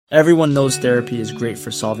Everyone knows therapy is great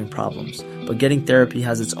for solving problems, but getting therapy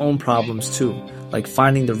has its own problems too, like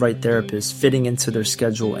finding the right therapist, fitting into their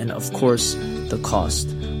schedule, and of course, the cost.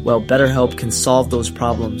 Well, BetterHelp can solve those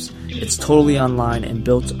problems. It's totally online and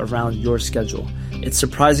built around your schedule. It's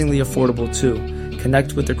surprisingly affordable too.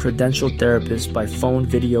 Connect with a credentialed therapist by phone,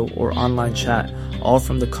 video, or online chat, all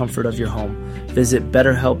from the comfort of your home. Visit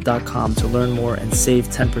BetterHelp.com to learn more and save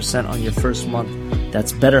 10% on your first month.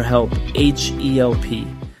 That's BetterHelp, H-E-L-P.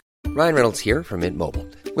 Ryan Reynolds here from Mint Mobile.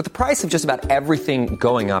 With the price of just about everything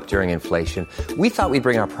going up during inflation, we thought we'd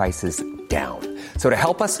bring our prices down. So to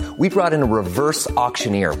help us, we brought in a reverse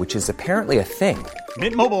auctioneer, which is apparently a thing.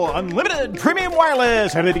 Mint Mobile Unlimited Premium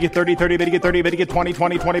Wireless. How to get 30, 30, how to get 30, how to get 20,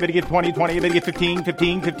 20, 20, how to get 20, 20, how to get 15,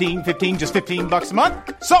 15, 15, 15, just $15 a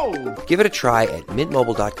month? Sold! Give it a try at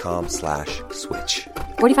mintmobile.com/switch.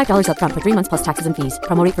 $45 up front for 3 months plus taxes and fees.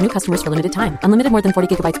 Promo rate for new customers for limited time. Unlimited more than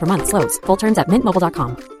 40 gigabytes per month. Slows full terms at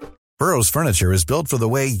mintmobile.com. Burrow's furniture is built for the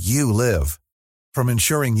way you live. From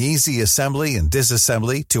ensuring easy assembly and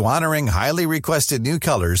disassembly to honoring highly requested new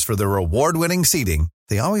colors for their award-winning seating,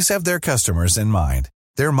 they always have their customers in mind.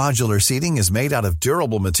 Their modular seating is made out of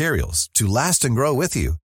durable materials to last and grow with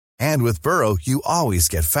you. And with Burrow, you always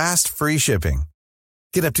get fast, free shipping.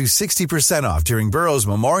 Get up to 60% off during Burrow's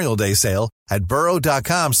Memorial Day sale at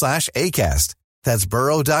burrow.com/ACAST. That's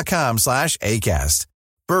burrow.com/ACAST.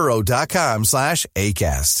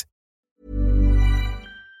 burrow.com/ACAST.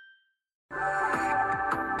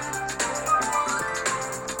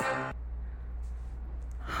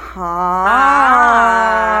 Hi.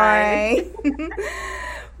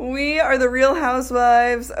 We are the Real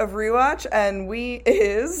Housewives of Rewatch, and we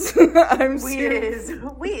is here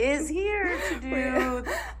to do.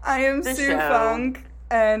 I am the Sue show. Funk,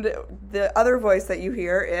 and the other voice that you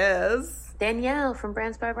hear is Danielle from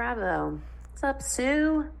Rants by Bravo. What's up,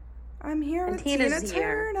 Sue? I'm here And with Tina's Tina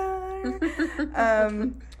here.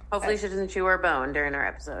 Turner. Hopefully she doesn't chew her bone during our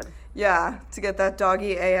episode. Yeah, to get that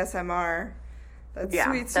doggy ASMR. That's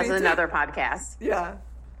Yeah, sweet. that's another podcast. Yeah.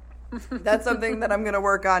 That's something that I'm going to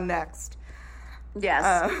work on next.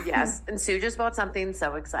 Yes, yes. And Sue just bought something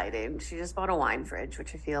so exciting. She just bought a wine fridge,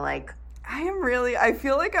 which I feel like I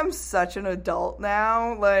feel like I'm such an adult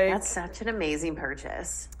now. Like, that's such an amazing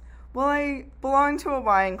purchase. well, I belong to a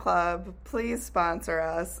wine club. Please sponsor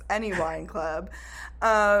us, any wine club.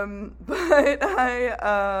 But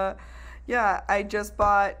I just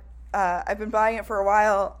bought, I've been buying it for a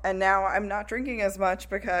while, and now I'm not drinking as much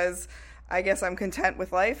because I guess I'm content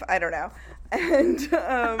with life. I don't know.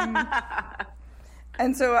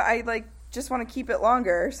 And so I just want to keep it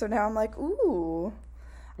longer. So now I'm like, ooh,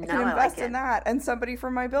 I can invest in that. And somebody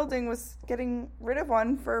from my building was getting rid of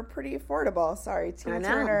one for pretty affordable. Sorry, Tina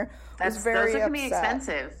Turner was very upset. Those can be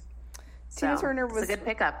expensive. Tina Turner was a good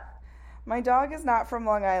pickup. My dog is not from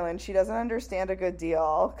Long Island. She doesn't understand a good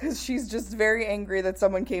deal because she's just very angry that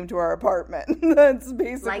someone came to our apartment. That's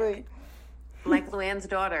basically... Like Luann's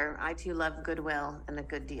daughter, I too love goodwill and a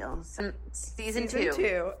good deal. So, season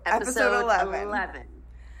 2, episode 11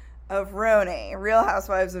 of Roni, Real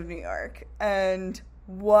Housewives of New York. And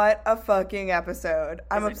what a fucking episode.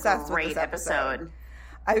 I'm obsessed with this episode.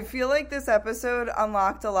 I feel like this episode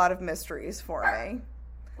unlocked a lot of mysteries for me.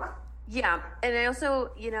 Yeah, and I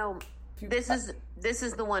also, this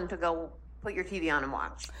is the one to go put your TV on and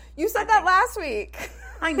watch. You said that last week.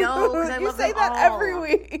 I know, because I love them You say that every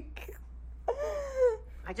week.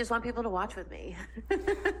 I just want people to watch with me.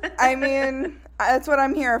 I mean, that's what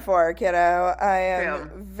I'm here for, kiddo. I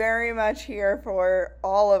am very much here for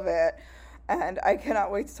all of it. And I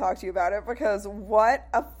cannot wait to talk to you about it because what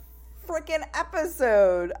a freaking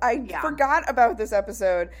episode. I forgot about this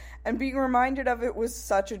episode, and being reminded of it was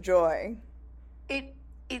such a joy. It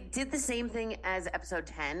did the same thing as episode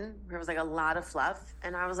 10, where it was like a lot of fluff.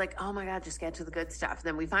 And I was like, oh my God, just get to the good stuff. And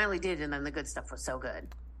then we finally did, and then the good stuff was so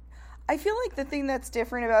good. I feel like the thing that's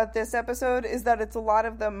different about this episode is that it's a lot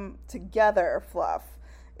of them together fluff.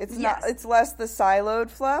 It's it's less the siloed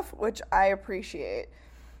fluff, which I appreciate.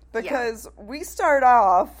 Because we start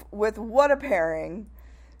off with what a pairing.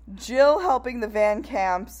 Jill helping the Van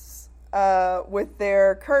Camps with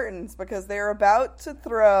their curtains because they're about to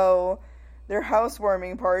throw their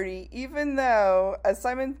housewarming party, even though, as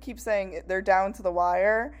Simon keeps saying, they're down to the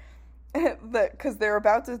wire because they're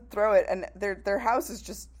about to throw it, and their house is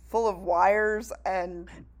just full of wires and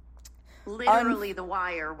literally the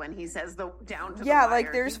wire when he says the down to the wire. Yeah,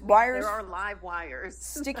 like there's wires. There are live wires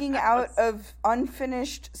sticking out of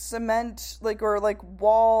unfinished cement, or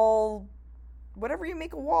wall, whatever you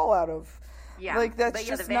make a wall out of. Yeah, like that's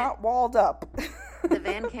just not walled up. The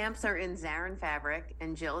Van Camps are in Zarin fabric,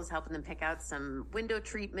 and Jill is helping them pick out some window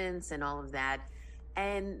treatments and all of that.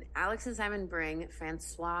 And Alex and Simon bring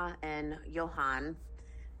Francois and Johan,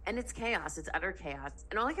 and it's chaos. It's utter chaos.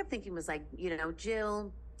 And all I kept thinking was like,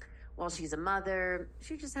 Jill, well, she's a mother.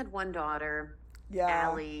 She just had one daughter. Yeah.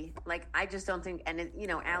 Allie. Like, I just don't think, and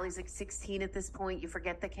Allie's like 16 at this point. You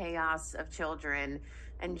forget the chaos of children.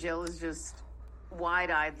 And Jill is just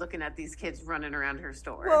wide-eyed looking at these kids running around her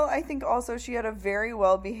store. Well, I think also she had a very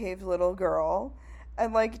well-behaved little girl.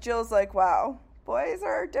 And, like, Jill's like, wow, boys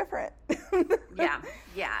are different.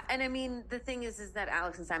 Yeah. And, I mean, the thing is that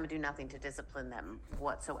Alex and Simon do nothing to discipline them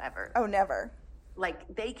whatsoever. Oh, never.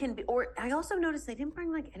 Like, they can be, or I also noticed they didn't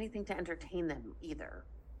bring, like, anything to entertain them either.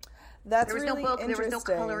 That's there was really no book, interesting. There was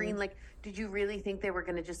no coloring. Like, did you really think they were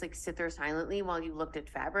going to just, like, sit there silently while you looked at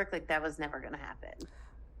fabric? Like, that was never going to happen.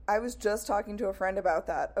 I was just talking to a friend about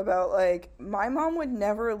that, about, like, my mom would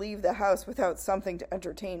never leave the house without something to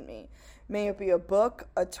entertain me. May it be a book,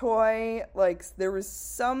 a toy, like, there was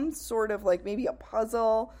some sort of, like, maybe a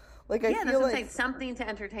puzzle. Like, I feel like something to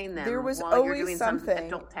entertain them. There was while always you're doing something. Some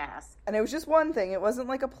adult task. And it was just one thing. It wasn't,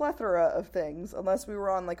 like, a plethora of things, unless we were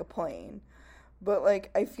on, like, a plane. But, like,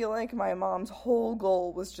 I feel like my mom's whole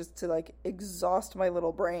goal was just to, like, exhaust my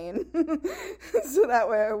little brain so that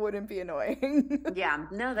way I wouldn't be annoying. Yeah,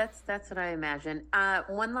 no, that's what I imagine.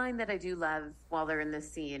 One line that I do love while they're in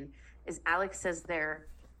this scene is Alex says their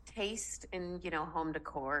taste in, home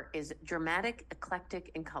decor is dramatic, eclectic,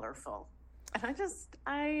 and colorful. And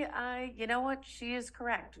I you know what? She is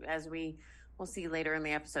correct, as we will see later in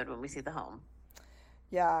the episode when we see the home.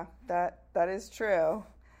 Yeah, that is true.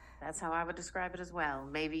 That's how I would describe it as well.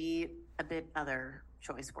 Maybe a bit other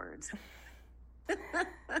choice words.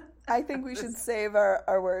 I think we should save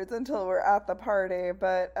our words until we're at the party.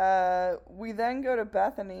 But we then go to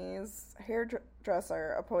Bethany's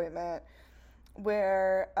hairdresser appointment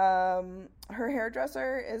where her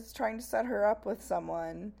hairdresser is trying to set her up with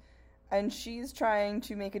someone. And she's trying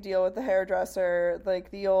to make a deal with the hairdresser,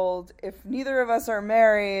 like the old, if neither of us are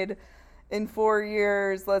married in 4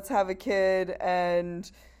 years, let's have a kid,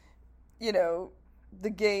 and the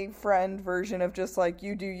gay friend version of just like,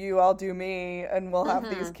 you do you, I'll do me, and we'll have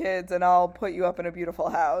these kids, and I'll put you up in a beautiful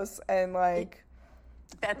house. And like,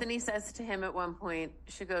 Bethany says to him at one point,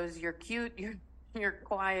 she goes, "You're cute, you're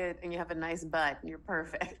quiet, and you have a nice butt, and you're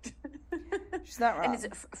perfect." She's not wrong. And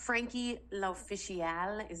it's Frankie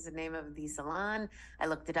L'Official is the name of the salon. I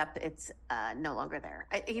looked it up. It's no longer there.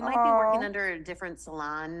 He might be working under a different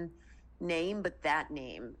salon name, but that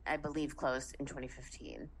name, I believe, closed in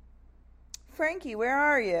 2015. Frankie, where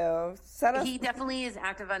are you? He definitely is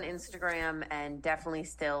active on Instagram and definitely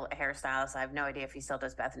still a hairstylist. I have no idea if he still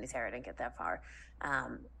does Bethany's hair. I didn't get that far.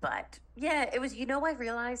 But yeah, it was, I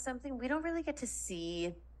realized something. We don't really get to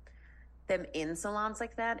see them in salons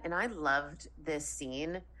like that. And I loved this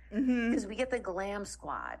scene because we get the glam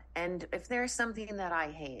squad. And if there's something that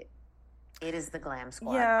I hate, it is the glam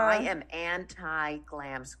squad. Yeah. I am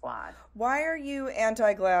anti-glam squad. Why are you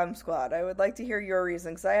anti-glam squad? I would like to hear your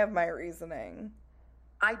reason, because I have my reasoning.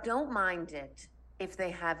 I don't mind it if they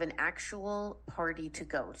have an actual party to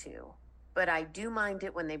go to. But I do mind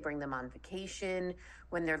it when they bring them on vacation,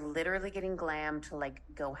 when they're literally getting glam to, like,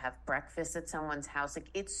 go have breakfast at someone's house. Like,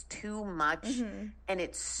 it's too much, and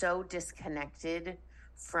it's so disconnected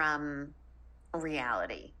from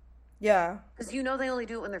reality. Yeah. Because they only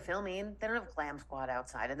do it when they're filming. They don't have glam squad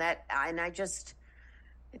outside. And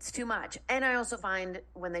it's too much. And I also find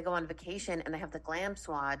when they go on vacation and they have the glam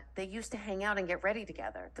squad, they used to hang out and get ready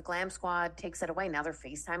together. The glam squad takes it away. Now they're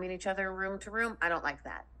FaceTiming each other room to room. I don't like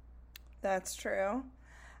that. That's true.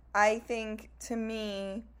 I think, to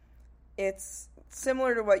me, it's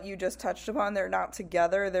similar to what you just touched upon. They're not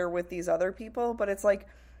together. They're with these other people. But it's like,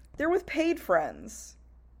 they're with paid friends.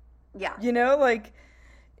 Yeah. Like,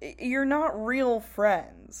 you're not real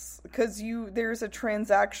friends because there's a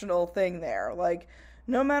transactional thing there. Like,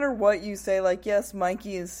 no matter what you say, like, yes,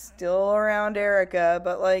 Mikey is still around Erica,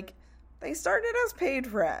 but like, they started as paid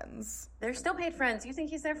friends. They're still paid friends. You think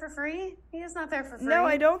he's there for free? He is not there for free. No,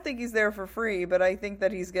 I don't think he's there for free, but I think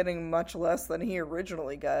that he's getting much less than he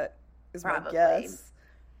originally got, is Probably. my guess.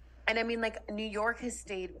 And I mean, like, New York has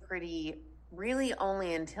stayed pretty, really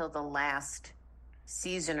only until the last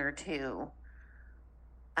season or two.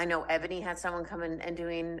 I know Ebony had someone come in and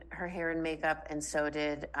doing her hair and makeup, and so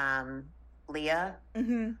did Leah.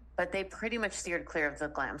 Mm-hmm. But they pretty much steered clear of the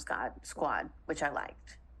glam squad, which I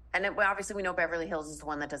liked. And obviously we know Beverly Hills is the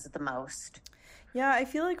one that does it the most. Yeah, I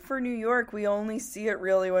feel like for New York, we only see it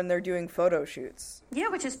really when they're doing photo shoots. Yeah,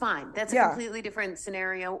 which is fine. That's a completely different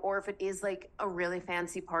scenario, or if it is like a really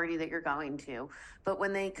fancy party that you're going to. But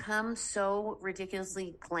when they come so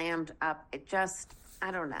ridiculously glammed up, it just... I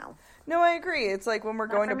don't know. No, I agree. It's like when we're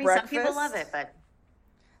going to breakfast. Some people love it, but...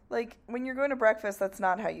 Like, when you're going to breakfast, that's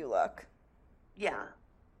not how you look. Yeah.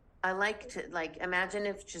 I like to, like, imagine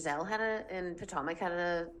if Giselle and Potomac had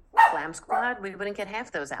a glam squad, we wouldn't get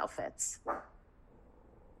half those outfits.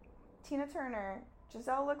 Tina Turner,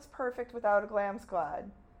 Giselle looks perfect without a glam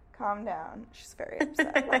squad. Calm down. She's very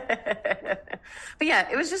upset. But yeah,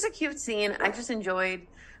 it was just a cute scene. I just enjoyed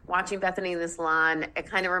watching Bethany in the salon. It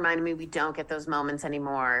kind of reminded me we don't get those moments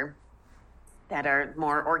anymore that are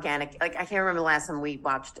more organic. Like, I can't remember the last time we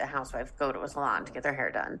watched a housewife go to a salon to get their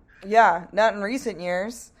hair done. Yeah, not in recent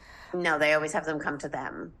years. No, they always have them come to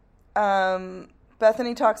them.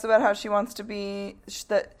 Bethany talks about how she wants to be,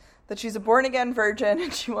 that she's a born-again virgin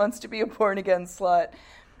and she wants to be a born-again slut.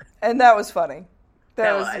 And that was funny.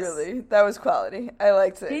 That was quality. I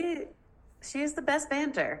liked it. She is the best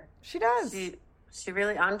banter. She does. She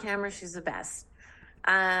really, on camera, she's the best.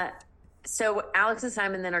 So Alex and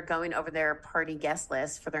Simon then are going over their party guest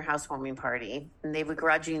list for their housewarming party, and they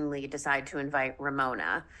begrudgingly decide to invite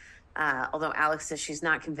Ramona. Although Alex says she's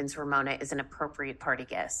not convinced Ramona is an appropriate party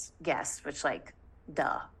guest, which, like,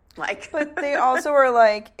 duh. Like, but they also are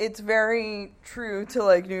like, it's very true to,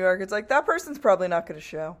 like, New York. It's like, that person's probably not going to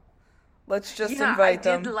show. Let's just invite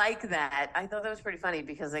them. I did like that. I thought that was pretty funny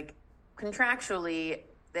because, like, contractually,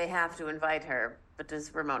 they have to invite her. But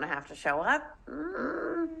does Ramona have to show up?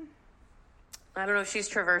 I don't know if she's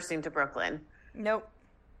traversing to Brooklyn. Nope.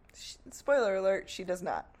 Spoiler alert, she does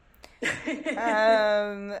not.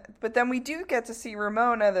 But then we do get to see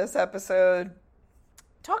Ramona this episode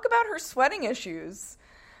talk about her sweating issues.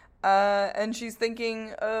 And she's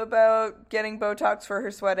thinking about getting Botox for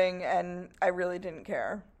her sweating, and I really didn't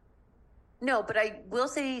care. No, but I will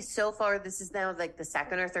say so far this is now like the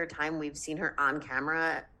second or third time we've seen her on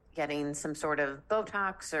camera getting some sort of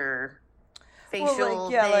Botox or facial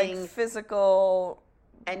thing. Like physical.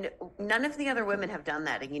 And none of the other women have done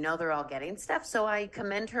that, and they're all getting stuff. So I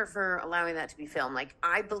commend her for allowing that to be filmed. Like,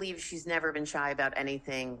 I believe she's never been shy about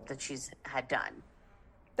anything that she's had done.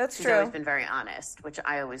 That's true. She's always been very honest, which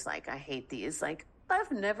I always like. I hate these, like,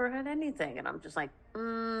 I've never had anything. And I'm just like,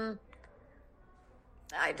 I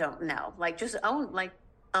don't know. Like, just own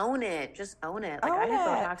it. Just own it. Like, I had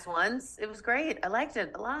Botox once. It was great. I liked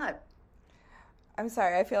it a lot. I'm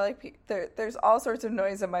sorry. I feel like there's all sorts of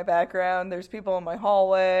noise in my background. There's people in my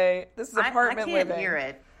hallway. This is apartment living. I can't hear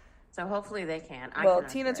it, so hopefully they can.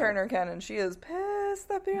 Tina Turner can, and she is pissed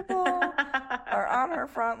that people are on her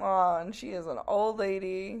front lawn. She is an old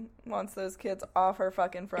lady, wants those kids off her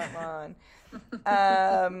fucking front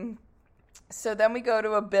lawn. So then we go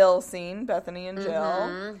to a Bill scene, Bethany and Jill.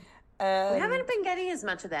 Mm-hmm. And we haven't been getting as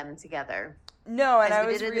much of them together. No, and I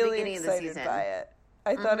was really excited by it.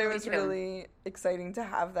 I thought it was really exciting to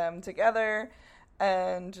have them together,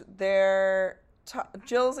 and Bethany's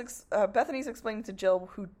explaining to Jill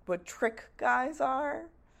what trick guys are.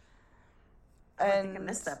 And I think I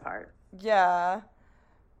missed that part. Yeah.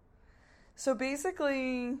 So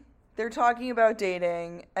basically, they're talking about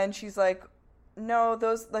dating, and she's like, no,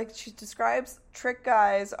 those, like, she describes trick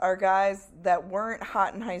guys are guys that weren't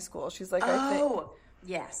hot in high school. She's like, I think.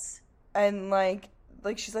 Yes. And, like,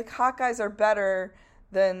 she's like, hot guys are better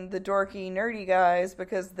than the dorky, nerdy guys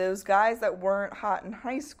because those guys that weren't hot in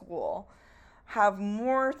high school have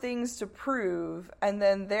more things to prove, and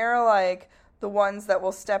then they're, like, the ones that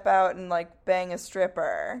will step out and, like, bang a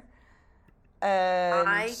stripper. And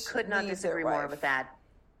I could not disagree more with that.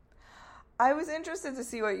 I was interested to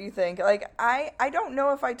see what you think. Like, I don't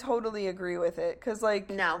know if I totally agree with it, because, like...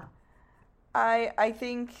 No. I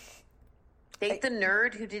think... Date the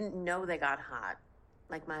nerd who didn't know they got hot.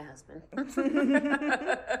 Like my husband. He's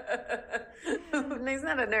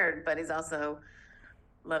not a nerd, but he's also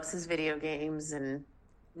loves his video games and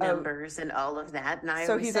numbers and all of that. And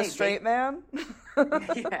so he's a straight man?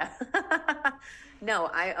 Yeah. No,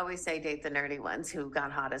 I always say date the nerdy ones who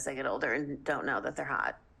got hot as they get older and don't know that they're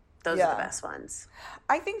hot. Those are the best ones.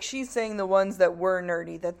 I think she's saying the ones that were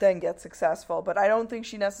nerdy that then get successful, but I don't think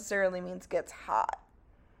she necessarily means gets hot.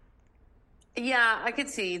 Yeah, I could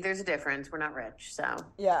see there's a difference. We're not rich, so.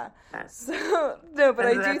 Yeah. But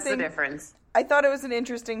I do think the difference. I thought it was an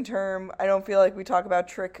interesting term. I don't feel like we talk about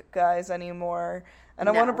trick guys anymore, and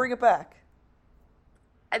I want to bring it back.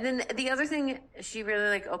 And then the other thing she really,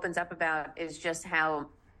 like, opens up about is just how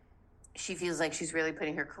she feels like she's really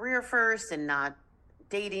putting her career first and not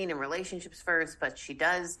dating and relationships first, but she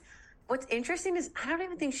does. What's interesting is I don't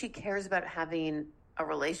even think she cares about having a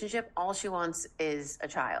relationship. All she wants is a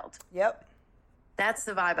child. Yep. That's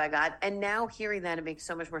the vibe I got. And now hearing that, it makes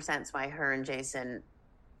so much more sense why her and Jason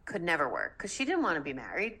could never work. Because she didn't want to be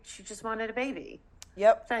married. She just wanted a baby.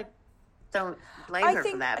 Yep. So I don't blame her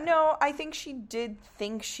for that. No, I think she did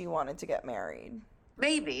think she wanted to get married.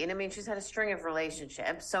 Maybe. And I mean, she's had a string of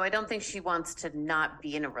relationships, so I don't think she wants to not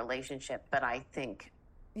be in a relationship, but I think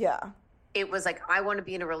it was like, I want to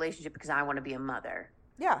be in a relationship because I want to be a mother.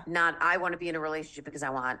 Yeah. Not I want to be in a relationship because I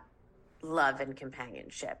want love and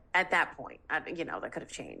companionship. At that point, that could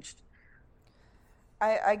have changed.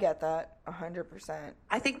 I get that 100%.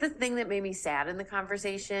 I think the thing that made me sad in the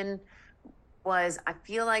conversation was, I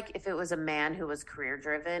feel like if it was a man who was career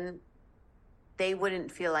driven, they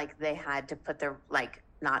wouldn't feel like they had to put their, like,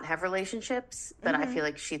 not have relationships. But I feel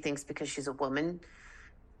like she thinks because she's a woman,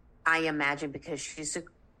 I imagine because she's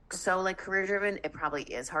so like career driven, it probably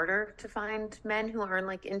is harder to find men who aren't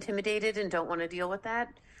like intimidated and don't want to deal with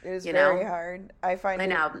that. It is very hard. I find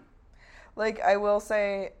it, like, I will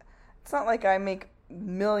say, it's not like I make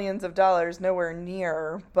millions of dollars, nowhere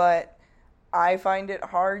near, but I find it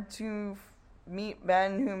hard to meet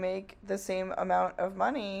men who make the same amount of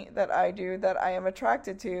money that I do, that I am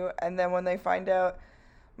attracted to, and then when they find out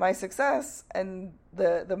my success and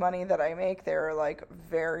the money that I make, they're like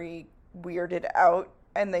very weirded out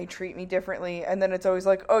and they treat me differently, and then it's always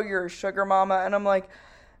like, oh, you're a sugar mama, and I'm like,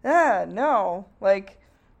 no, like,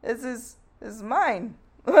 this is mine.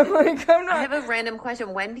 Like, I'm not. I have a random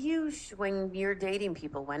question. When you're dating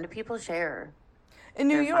people, when do people share? In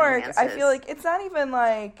New York, finances? I feel like it's not even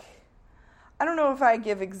like, I don't know if I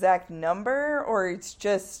give exact number or it's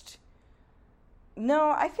just, no,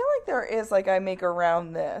 I feel like there is, like, I make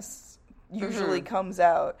around this usually comes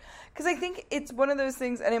out. Because I think it's one of those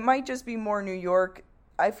things, and it might just be more New York.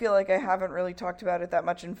 I feel like I haven't really talked about it that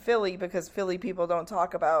much in Philly because Philly people don't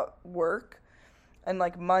talk about work. And,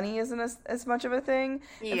 like, money isn't as much of a thing.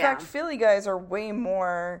 Yeah. In fact, Philly guys are way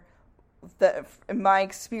more, in my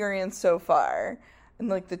experience so far, in,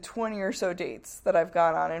 like, the 20 or so dates that I've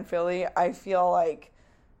gone on in Philly, I feel like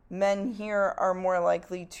men here are more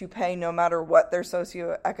likely to pay no matter what their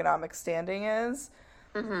socioeconomic standing is.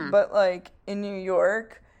 Mm-hmm. But, like, in New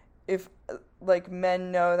York, if, like,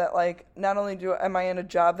 men know that, like, not only am I in a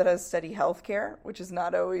job that has steady health care, which is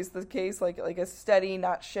not always the case, like a steady,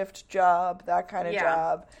 not shift job, that kind of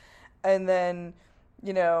job. And then,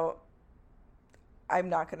 I'm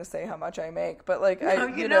not going to say how much I make, but, like,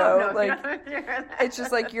 it's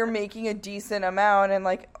just, like, you're making a decent amount, and,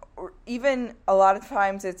 like, even a lot of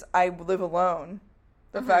times it's, I live alone.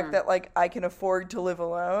 The fact that, like, I can afford to live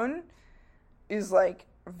alone is, like,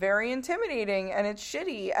 very intimidating, and it's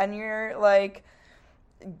shitty, and you're like,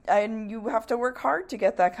 and you have to work hard to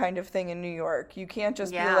get that kind of thing in New York. You can't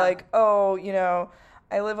just be like, oh,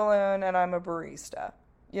 I live alone and I'm a barista.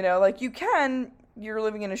 Like, you're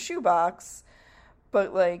living in a shoebox,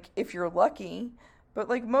 but, like, if you're lucky, but,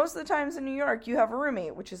 like, most of the times in New York, you have a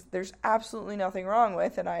roommate, which is, there's absolutely nothing wrong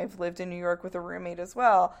with, and I've lived in New York with a roommate as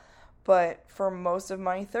well, but for most of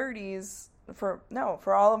my 30s, for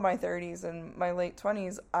all of my 30s and my late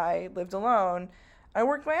 20s, I lived alone. I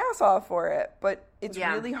worked my ass off for it, but it's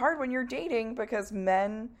really hard when you're dating because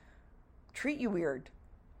men treat you weird.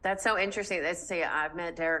 That's so interesting. Let's say I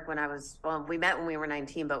met Derek we met when we were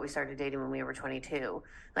 19, but we started dating when we were 22.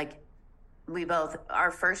 Like,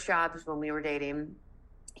 our first jobs when we were dating,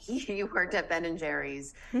 he worked at Ben &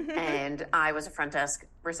 Jerry's, and I was a front desk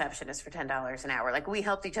receptionist for $10 an hour. Like, we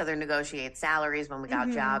helped each other negotiate salaries when we got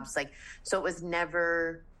jobs. Like, so it was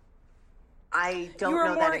never, I don't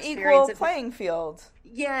know that experience. You were more equal playing field.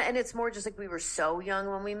 Yeah, and it's more just like we were so young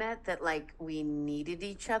when we met that, like, we needed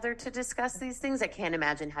each other to discuss these things. I can't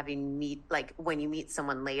imagine when you meet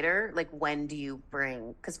someone later, like, when do you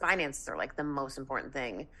because finances are, like, the most important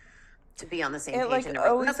thing. To be on the same page. It, like,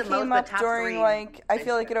 always came up during, like, I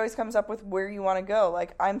feel like it always comes up with where you want to go.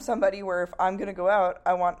 Like, I'm somebody where if I'm going to go out,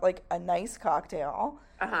 I want, like, a nice cocktail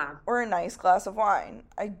or a nice glass of wine.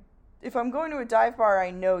 If I'm going to a dive bar,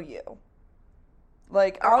 I know you.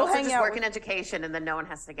 Like, or I'll also hang just out work in education, and then no one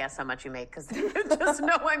has to guess how much you make because you just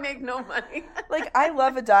know I make no money. Like, I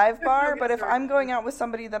love a dive bar, but if I'm going out with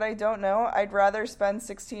somebody that I don't know, I'd rather spend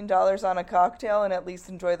 $16 on a cocktail and at least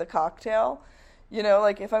enjoy the cocktail.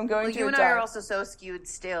 Like, if I'm going to you and I are also so skewed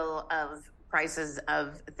still of prices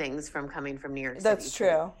of things from coming from New York City. That's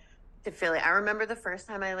true. To Philly. I remember the first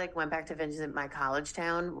time I, like, went back to visit my college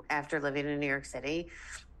town after living in New York City,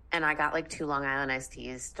 and I got, like, 2 Long Island iced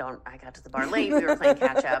teas. I got to the bar late. We were playing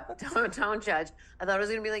catch up. Don't judge. I thought it was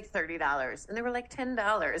going to be, like, $30, and they were, like,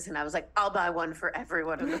 $10, and I was like, I'll buy one for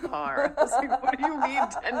everyone in the car. I was like, what do you mean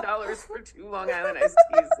 $10 for 2 Long Island iced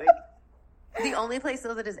teas? Like, the only place,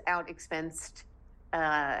 though, that is out-expensed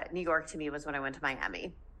New York to me was when I went to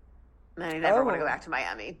Miami. I never want to go back to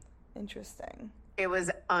Miami. Interesting. It was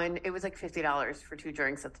like $50 for 2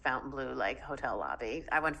 drinks at the Fontainebleau, like, hotel lobby.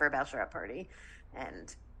 I went for a bachelorette party,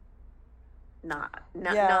 and not the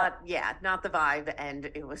vibe,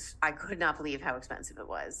 and I could not believe how expensive it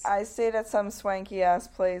was. I stayed at some swanky ass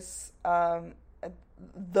place,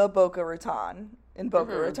 the Boca Raton in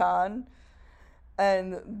Boca Raton,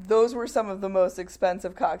 and those were some of the most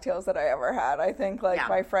expensive cocktails that I ever had. I think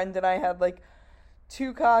my friend and I had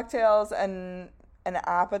 2 cocktails and an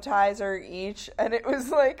appetizer each, and it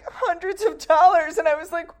was hundreds of dollars, and I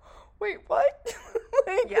was like, wait, what?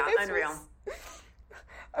 Unreal.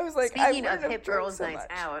 I was like, speaking of hip girls' nights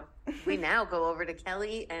out, we now go over to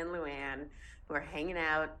Kelly and Luann, who are hanging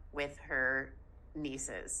out with her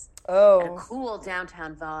nieces. Oh. And a cool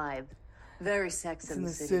downtown vibe. Very Sex in the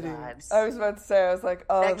City vibes. I was about to say, I was like,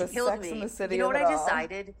 oh, that the Sex in the City. You know what I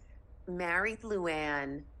decided? Married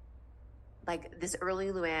Luann, this early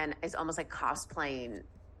Luann is almost like cosplaying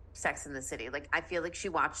Sex in the City. I feel like she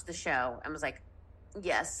watched the show and was like,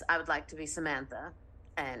 yes, I would like to be Samantha.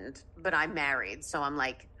 But I'm married, so I'm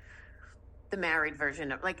the married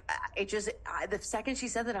version of the second she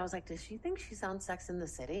said that, I was like, does she think she's on Sex in the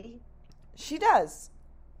City? She does.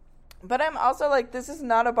 But I'm also this is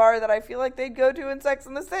not a bar that I feel like they'd go to in Sex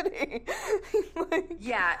in the City.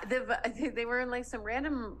 Yeah, they were in some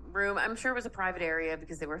random room. I'm sure it was a private area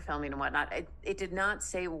because they were filming and whatnot. It did not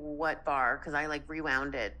say what bar, because I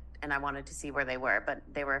rewound it and I wanted to see where they were, but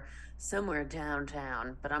they were somewhere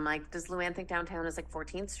downtown. But I'm like, does Luann think downtown is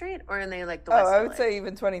 14th Street, or are they the West I would say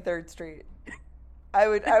even 23rd Street. I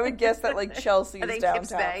would guess that Chelsea's downtown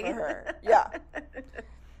for her. Yeah.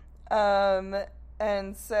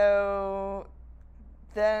 And so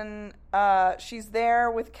then she's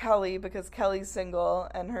there with Kelly because Kelly's single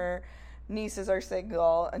and her nieces are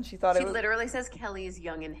single, and she literally says Kelly is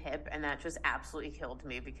young and hip, and that just absolutely killed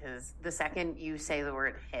me, because the second you say the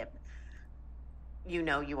word hip, you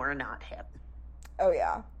know you are not hip. Oh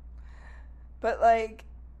yeah. But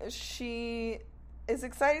she is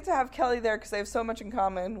excited to have Kelly there because they have so much in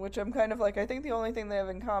common, which I'm kind of I think the only thing they have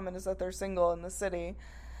in common is that they're single in the city.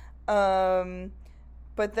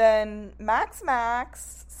 But then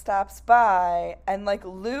Max stops by, and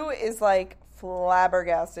Lou is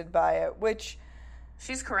flabbergasted by it, which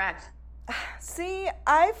she's correct. See,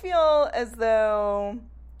 I feel as though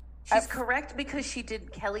she's correct, because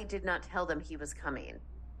Kelly did not tell them he was coming.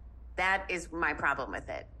 That is my problem with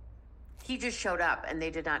it. He just showed up and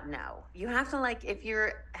they did not know. You have to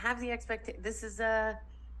if have the expectation. This is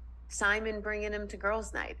Simon bringing him to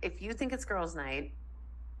girls' night. If you think it's girls' night,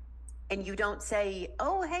 and you don't say,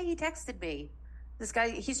 oh, hey, he texted me. This guy,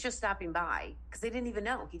 he's just stopping by. Because they didn't even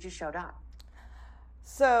know. He just showed up.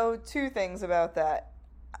 So, 2 things about that.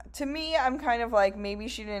 To me, I'm kind of maybe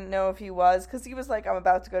she didn't know if he was. Because he was I'm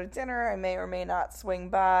about to go to dinner. I may or may not swing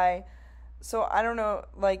by. So, I don't know,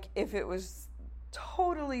 if it was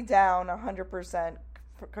totally down 100%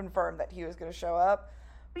 confirmed that he was going to show up.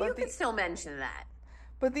 But you could still mention that.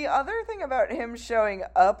 But the other thing about him showing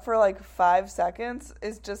up for 5 seconds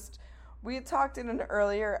is just... We had talked in an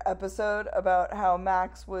earlier episode about how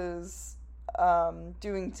Max was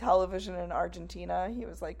doing television in Argentina. He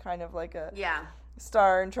was kind of a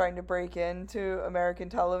star and trying to break into American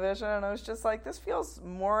television. And I was just this feels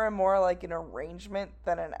more and more like an arrangement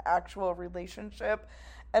than an actual relationship.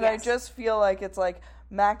 And yes. I just feel it's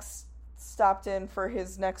Max stopped in for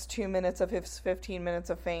his next 2 minutes of his 15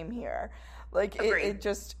 minutes of fame here.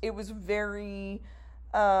 It was very...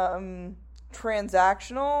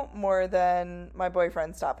 transactional more than my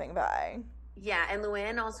boyfriend stopping by. Yeah, and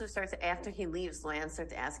Luann also starts, after he leaves, Luann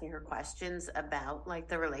starts asking her questions about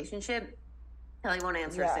the relationship. Kelly won't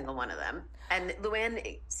answer a single one of them. And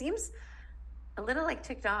Luann seems a little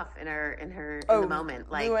ticked off in the moment,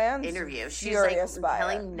 Luann's interview. She's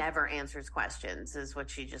Kelly never answers questions, is what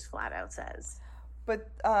she just flat out says. But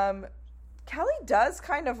Kelly does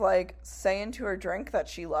kind of say into her drink that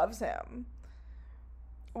she loves him.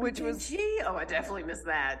 Which was she? Oh, I definitely missed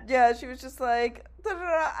that. Yeah, she was just I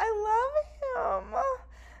love him,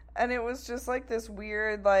 and it was just this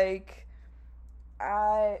weird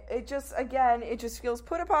it just feels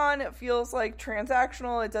put upon. It feels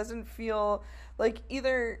transactional. It doesn't feel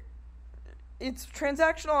either it's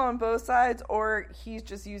transactional on both sides or he's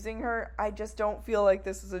just using her. I just don't feel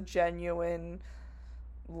this is a genuine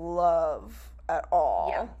love at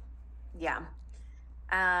all. Yeah.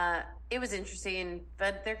 It was interesting,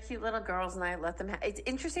 but they're cute little girls, and I let them it's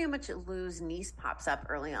interesting how much Lou's niece pops up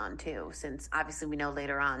early on, too, since obviously we know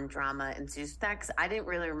later on drama ensues with that, 'cause I didn't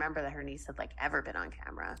really remember that her niece had, ever been on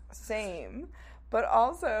camera. Same. But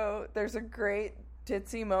also, there's a great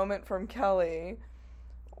ditzy moment from Kelly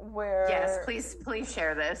where... Yes, please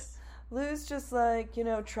share this. Lou's just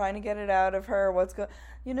trying to get it out of her.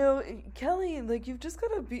 Kelly,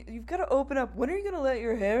 you've got to open up. When are you going to let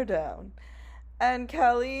your hair down? And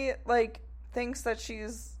Kelly, like, thinks that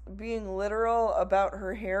she's being literal about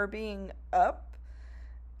her hair being up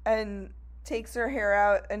and takes her hair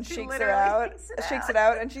out and shakes it out,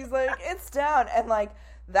 and she's like, it's down. And, like,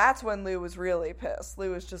 that's when Lou was really pissed.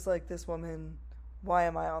 Lou was just like, this woman, why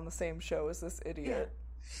am I on the same show as this idiot?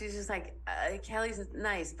 She's just like, Kelly's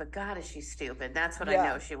nice, but God, is she stupid. That's what I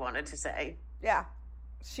know she wanted to say. Yeah.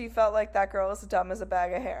 She felt like that girl was dumb as a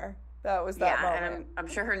bag of hair. That was that moment. And I'm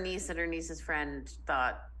sure her niece and her niece's friend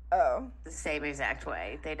thought the same exact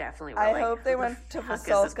way. They definitely were I hope they went to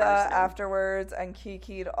Vasilka afterwards and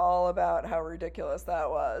kikied all about how ridiculous that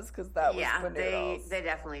was, because that was bananas. They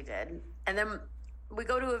definitely did. And then we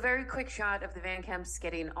go to a very quick shot of the Van Kemps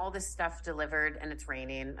getting all this stuff delivered, and it's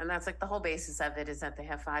raining. And that's like the whole basis of it, is that they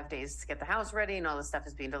have 5 days to get the house ready, and all this stuff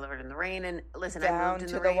is being delivered in the rain. And listen, I moved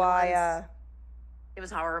in the rain once. It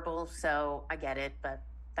was horrible, so I get it, but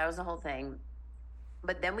that was the whole thing.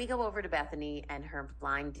 But then we go over to Bethany and her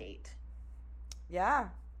blind date. Yeah.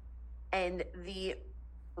 And the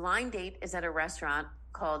blind date is at a restaurant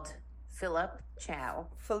called Felipe Chow.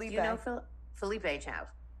 Felipe. You know Felipe Chow.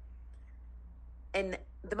 And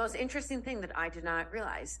the most interesting thing that I did not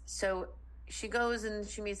realize. So she goes and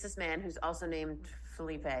she meets this man who's also named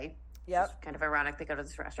Felipe. Yep. It's kind of ironic they go to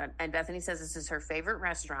this restaurant. And Bethany says this is her favorite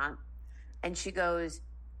restaurant. And she goes,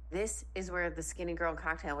 this is where the Skinny Girl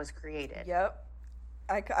cocktail was created. Yep.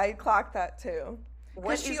 I clocked that too.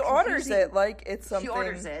 Because she orders it like it's something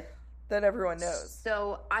that everyone knows.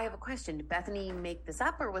 So I have a question. Did Bethany make this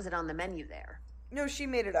up, or was it on the menu there? No, she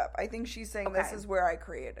made it up. I think she's saying this is where I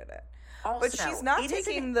created it. Also, but she's not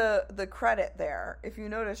taking the credit there. If you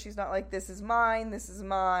notice, she's not like, this is mine, this is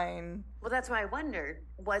mine. Well, that's why I wondered,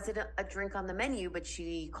 was it a drink on the menu, but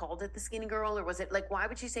she called it the Skinny Girl? Or was it, like, why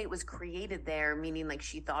would she say it was created there, meaning, like,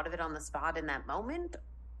 she thought of it on the spot in that moment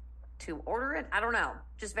to order it? I don't know.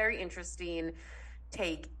 Just very interesting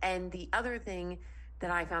take. And the other thing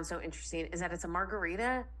that I found so interesting is that it's a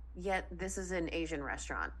margarita, yet this is an Asian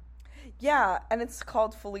restaurant. Yeah, and it's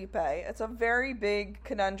called Felipe. It's a very big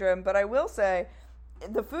conundrum, but I will say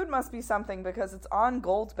the food must be something because it's on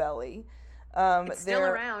Goldbelly. It's still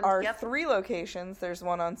around. There are 3 locations. There's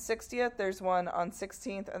one on 60th, there's one on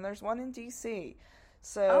 16th, and there's one in D.C.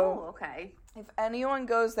 So, okay. If anyone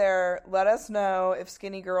goes there, let us know if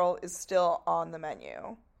Skinny Girl is still on the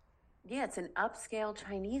menu. Yeah, it's an upscale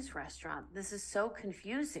Chinese restaurant. This is so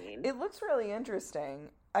confusing. It looks really interesting.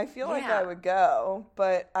 I feel like I would go,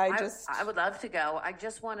 but I would love to go. I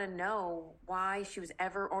just want to know why she was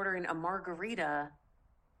ever ordering a margarita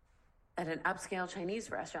at an upscale Chinese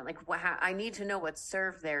restaurant. Like, I need to know what's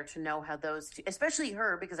served there to know how those two, especially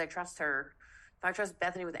her, because I trust her. If I trust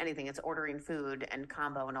Bethany with anything, it's ordering food and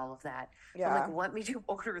combo and all of that. Yeah. I'm like, what made you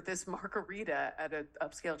order this margarita at an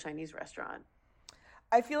upscale Chinese restaurant?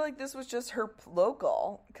 I feel like this was just her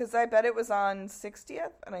local, because I bet it was on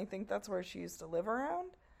 60th, and I think that's where she used to live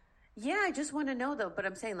around. Yeah, I just want to know, though. But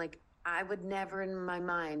I'm saying, like, I would never in my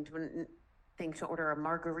mind think to order a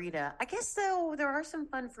margarita. I guess, though, there are some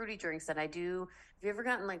fun fruity drinks that I do. Have you ever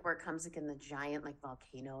gotten, like, where it comes, like, in the giant, like,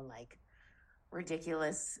 volcano, like,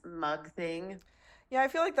 ridiculous mug thing? Yeah, I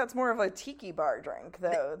feel like that's more of a tiki bar drink,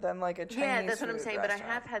 though, than, like, a Chinese Yeah, that's what I'm saying. restaurant. But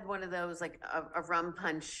I have had one of those, like, a rum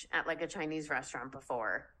punch at, like, a Chinese restaurant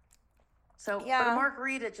before. So, yeah. But a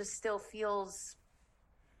margarita just still feels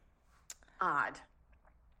odd.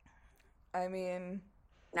 I mean,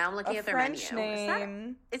 now I'm looking at their French menu.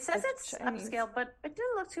 Name. It says it's Chinese. Upscale, but it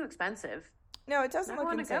didn't look too expensive. No, it doesn't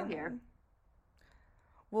look insane. Go here.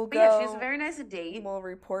 We'll but go. Yeah, she's a very nice date. We'll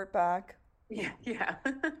report back. Yeah.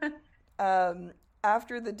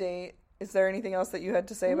 After the date, is there anything else that you had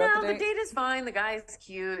to say about the date? No, the date is fine. The guy's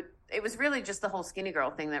cute. It was really just the whole Skinny Girl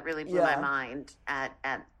thing that really blew my mind at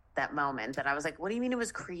that moment. That I was like, what do you mean it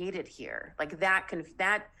was created here? Like that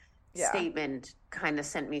statement kind of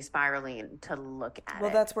sent me spiraling to look at it. Well,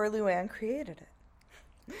 that's where Luann created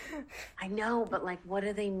it. I know, but like, what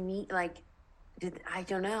do they mean? Like, I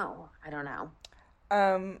don't know.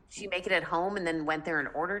 She make it at home and then went there and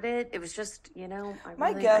ordered it. It was just,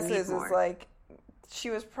 my guess is like she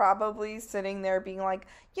was probably sitting there being like,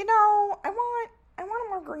 I want a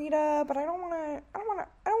margarita, but I don't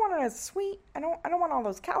want it sweet. I don't want all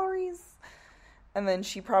those calories. And then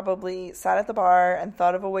she probably sat at the bar and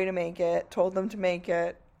thought of a way to make it, told them to make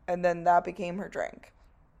it, and then that became her drink.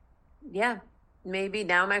 Yeah. Maybe.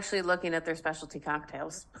 Now I'm actually looking at their specialty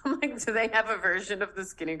cocktails. I'm like, do they have a version of the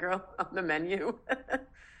Skinny Girl on the menu?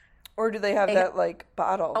 Or do they have that, like,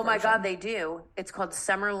 bottle version? My God, they do. It's called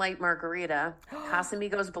Summer Light Margarita.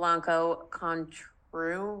 Casamigos Blanco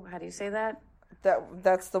Contru. How do you say that?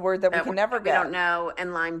 That's the word that we can never get. We don't know.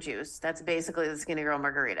 And lime juice. That's basically the Skinny Girl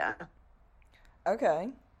Margarita. Okay.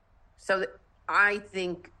 So I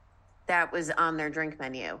think that was on their drink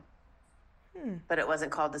menu. But it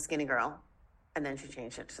wasn't called the Skinny Girl. And then she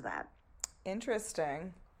changed it to that.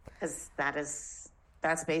 Interesting. Because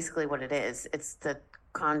that's basically what it is. It's the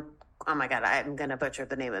oh my God, I'm going to butcher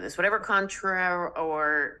the name of this. Whatever Contra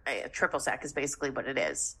or triple sec is basically what it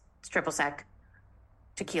is. It's triple sec,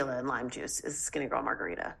 tequila, and lime juice is Skinny Girl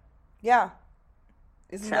Margarita. Yeah.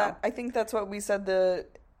 I think that's what we said the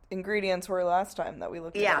ingredients were last time that we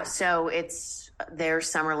looked at. Yeah, so it's their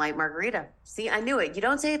Summer Light Margarita. See, I knew it. You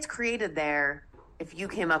don't say it's created there if you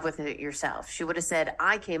came up with it yourself. She would have said,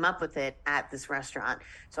 I came up with it at this restaurant.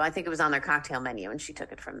 So I think it was on their cocktail menu, and she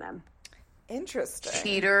took it from them. Interesting.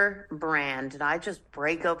 Cheater brand. Did I just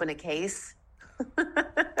break open a case?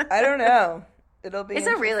 I don't know. It'll be. Is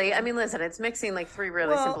it really? I mean, listen, it's mixing like 3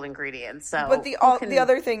 really simple ingredients. So, but the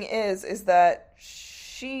other thing is that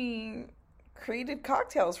she created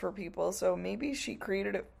cocktails for people. So maybe she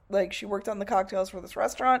created it, like she worked on the cocktails for this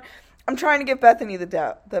restaurant. I'm trying to give Bethany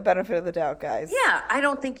the benefit of the doubt, guys. Yeah, I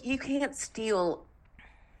don't think you can't steal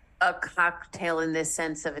a cocktail in this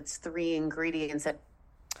sense of it's 3 ingredients that.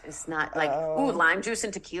 It's not like, lime juice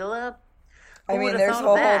and tequila. I mean, there's a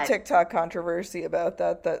whole TikTok controversy about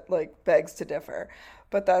that like begs to differ.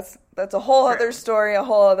 But that's a whole other story, a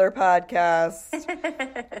whole other podcast.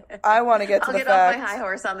 I want to get to the facts. I'll get off my high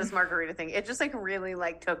horse on this margarita thing. It just like really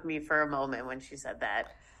like took me for a moment when she said that.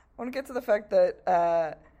 I want to get to the fact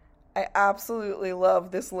that I absolutely love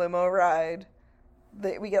this limo ride.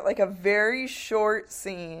 We get like a very short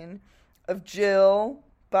scene of Jill,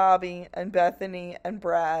 Bobby, and Bethany and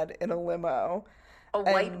Brad in a limo. A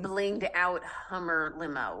white blinged out Hummer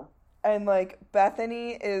limo. And like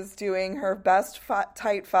Bethany is doing her best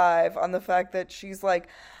tight five on the fact that she's like,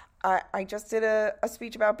 I just did a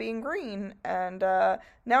speech about being green, and now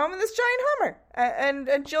I'm in this giant Hummer,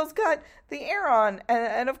 and Jill's got the air on,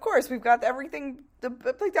 and of course we've got everything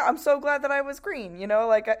like that. I'm so glad that I was green,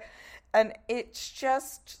 and it's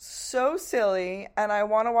just so silly, and I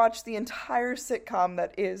want to watch the entire sitcom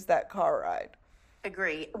that is that car ride.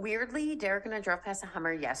 Agree. Weirdly, Derek and I drove past a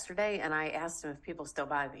Hummer yesterday, and I asked him if people still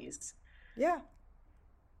buy these. Yeah,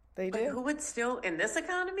 they do. Who would still, in this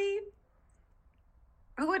economy,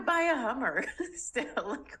 who would buy a Hummer still?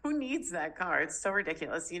 Like, who needs that car? It's so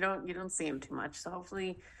ridiculous. You don't see them too much. So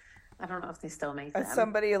hopefully, I don't know if they still make them.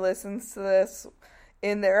 Somebody listens to this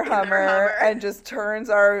in their Hummer and just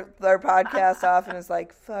turns our podcast off and is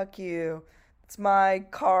like, fuck you. It's my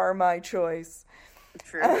car, my choice.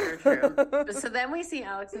 True. So then we see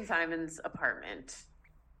Alex and Simon's apartment.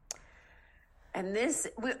 And this,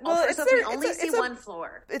 we only see one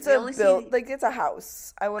floor. It's it's a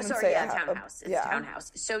house. I wouldn't say a townhouse. It's a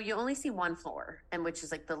townhouse. So you only see one floor, and which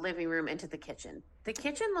is like the living room into the kitchen. The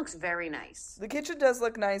kitchen looks very nice. The kitchen does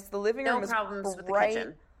look nice. The living room is problems with the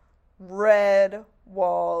kitchen. Red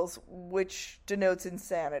walls, which denotes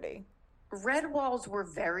insanity. Red walls were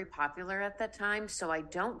very popular at that time, so I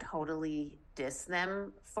don't totally diss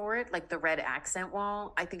them for it. Like the red accent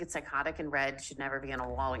wall, I think it's psychotic, and red should never be on a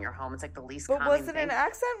wall in your home. It's like the least common thing. But was it an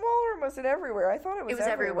accent wall, or was it everywhere? I thought it was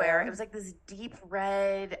everywhere. It was like this deep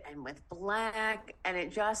red and with black, and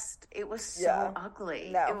it was so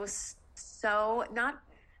ugly. No. It was so not...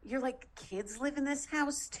 You're like, kids live in this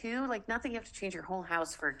house too? Like, not that you have to change your whole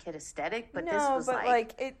house for a kid aesthetic, but this was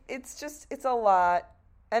it's a lot.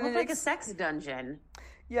 And it's like a sex dungeon.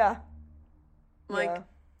 Yeah.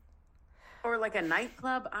 Or like a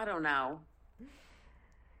nightclub. I don't know.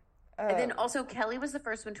 And then also Kelly was the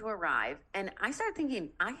first one to arrive. And I started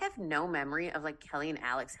thinking, I have no memory of like Kelly and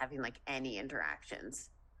Alex having like any interactions.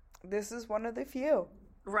 This is one of the few.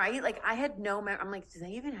 Right? Like I had no memory. I'm like, do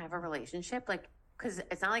they even have a relationship? Like, because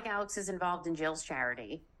it's not like Alex is involved in Jill's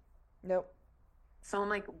charity. Nope. So I'm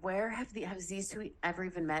like, where have these two ever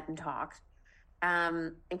even met and talked?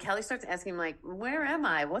 And Kelly starts asking, like, where am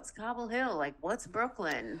I? What's Cobble Hill? Like, what's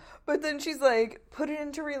Brooklyn? But then she's like, put it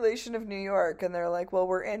into relation of New York. And they're like, well,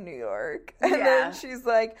 we're in New York. And then she's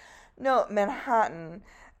like, no, Manhattan.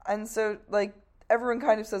 And so, like, everyone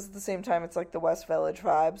kind of says at the same time, it's like the West Village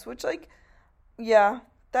vibes, which, like, yeah,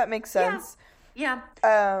 that makes sense. Yeah.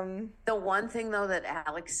 The one thing, though, that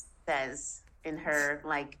Alex says in her,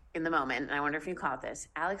 like, in the moment, and I wonder if you caught this,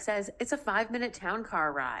 Alex says, it's a 5-minute town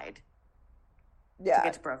car ride. To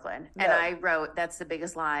get to Brooklyn. No. And I wrote, that's the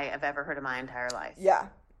biggest lie I've ever heard in my entire life. Yeah.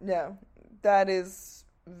 No. That is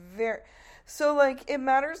very... So, like, it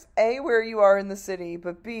matters, A, where you are in the city,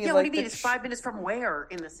 but B, what do you mean? It's 5 minutes from where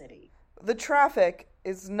in the city? The traffic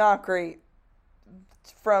is not great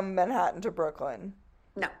from Manhattan to Brooklyn.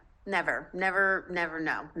 No. Never,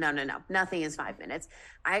 no. Nothing is 5 minutes.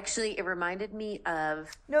 It reminded me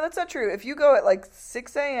of... No, that's not true. If you go at like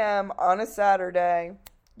 6 a.m. on a Saturday,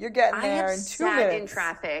 you're getting there in 2 minutes. I have sat in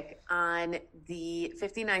traffic on the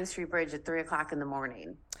 59th Street Bridge at 3 o'clock in the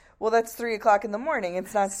morning. Well, that's 3 o'clock in the morning.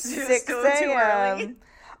 It's not 6 a.m.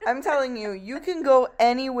 I'm telling you, you can go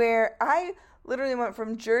anywhere. I literally went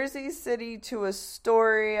from Jersey City to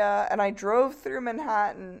Astoria, and I drove through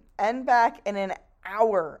Manhattan and back in an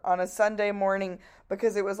hour on a Sunday morning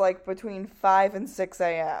because it was like between 5 and 6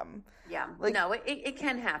 a.m. Yeah. Like, no, it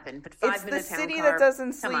can happen, but 5 minutes. It's the city that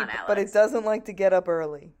doesn't sleep, but it doesn't like to get up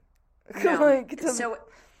early. No. So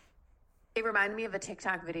it reminded me of a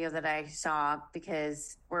TikTok video that I saw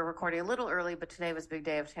because we're recording a little early, but today was a big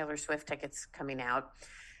day of Taylor Swift tickets coming out.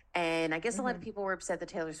 And I guess a lot of people were upset that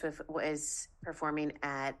Taylor Swift was performing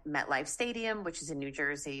at MetLife Stadium, which is in New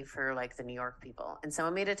Jersey for like the New York people. And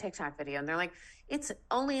someone made a TikTok video and they're like, it's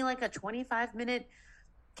only like a 25-minute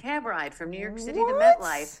cab ride from New York City to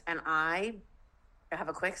MetLife. And I have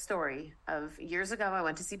a quick story of years ago, I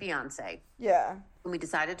went to see Beyonce. Yeah. And we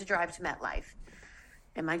decided to drive to MetLife.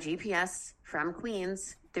 And my GPS from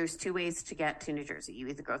Queens, there's 2 ways to get to New Jersey. You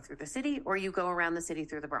either go through the city or you go around the city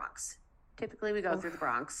through the Bronx. Typically, we go through the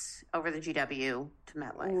Bronx, over the GW to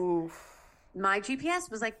MetLife. Oof. My GPS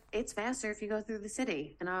was like, it's faster if you go through the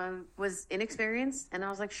city. And I was inexperienced, and I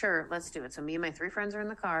was like, sure, let's do it. So me and my 3 friends are in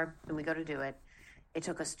the car, and we go to do it. It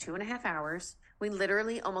took us 2.5 hours. We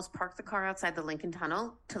literally almost parked the car outside the Lincoln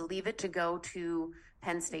Tunnel to leave it to go to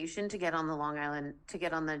Penn Station to get on the Long Island, to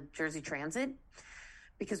get on the Jersey Transit.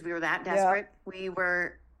 Because we were that desperate. Yeah. We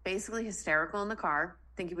were basically hysterical in the car,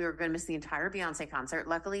 thinking we were going to miss the entire Beyonce concert.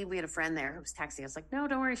 Luckily, we had a friend there who was texting us like, no,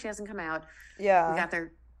 don't worry, she hasn't come out. Yeah. We got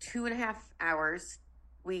there 2.5 hours.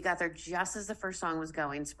 We got there just as the first song was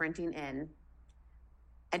going, sprinting in.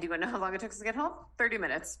 And do you want to know how long it took us to get home? 30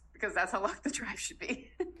 minutes, because that's how long the drive should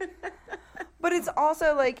be. But it's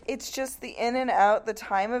also like, it's just the in and out, the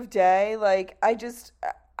time of day. Like, I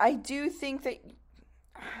do think that,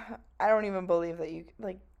 I don't even believe that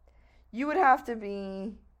you would have to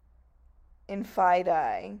be in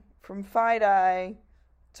Fidei. From Fidei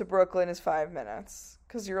to Brooklyn is 5 minutes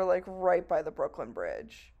because you're like right by the Brooklyn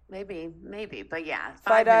Bridge. Maybe, but yeah,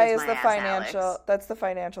 Fidei is the financial. Alex. That's the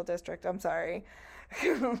financial district. I'm sorry.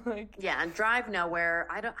 Yeah, and drive nowhere.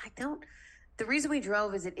 I don't. The reason we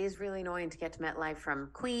drove is it is really annoying to get to MetLife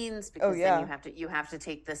from Queens because then you have to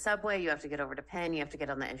take the subway, you have to get over to Penn, you have to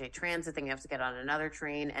get on the NJ Transit, then you have to get on another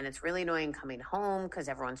train, and it's really annoying coming home because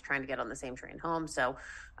everyone's trying to get on the same train home. So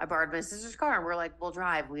I borrowed my sister's car and we're like, we'll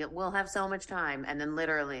drive, we'll have so much time, and then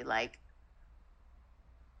literally like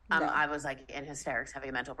I was like in hysterics, having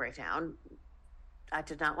a mental breakdown. I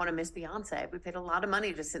did not want to miss Beyonce. We paid a lot of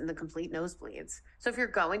money to sit in the complete nosebleeds. So if you're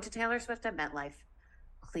going to Taylor Swift at MetLife,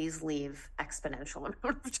 please leave exponential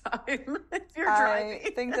amount of time if you're driving.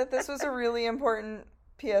 I think that this was a really important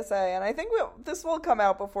PSA, and I think this will come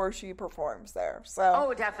out before she performs there.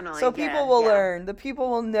 So, definitely. So people will learn. The people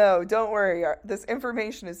will know. Don't worry. This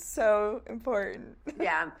information is so important.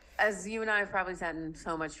 Yeah. As you and I have probably sat in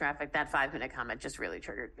so much traffic, that 5-minute comment just really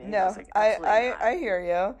triggered me. No, I hear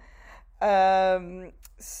you.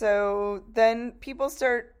 So then people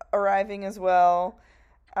start arriving as well.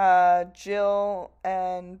 Jill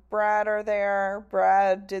and Brad are there.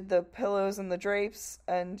 Brad did the pillows and the drapes,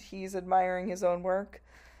 and he's admiring his own work.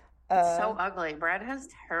 It's so ugly. Brad has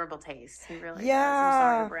terrible taste. He really does. I'm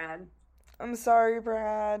sorry, Brad. I'm sorry,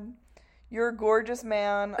 Brad. You're a gorgeous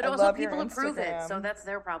man. But I also love people your approve it, Instagram. so that's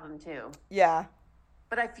their problem too. Yeah.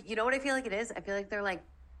 But you know what I feel like it is? I feel like they're like,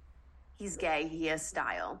 he's gay, he has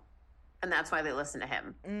style. And that's why they listen to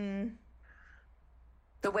him. Mm.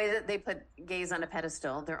 The way that they put gays on a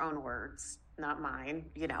pedestal, their own words, not mine,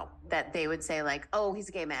 that they would say like, oh, he's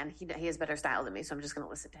a gay man. He has better style than me, so I'm just going to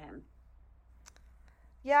listen to him.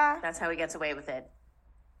 Yeah. That's how he gets away with it.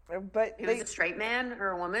 But if he was a straight man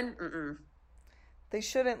or a woman, they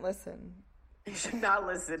shouldn't listen. They should not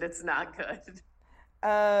listen. It's not good.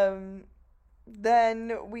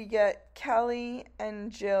 Then we get Kelly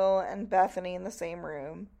and Jill and Bethany in the same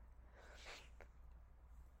room.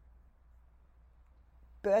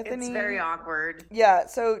 Bethany, it's very awkward. Yeah,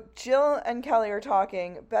 so Jill and Kelly are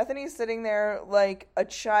talking. Bethany's sitting there like a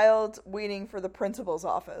child waiting for the principal's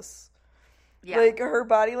office. Yeah. Like, her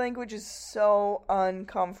body language is so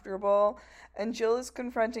uncomfortable. And Jill is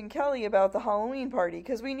confronting Kelly about the Halloween party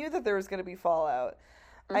because we knew that there was going to be fallout.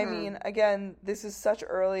 Mm-hmm. I mean, again, this is such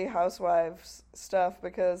early Housewives stuff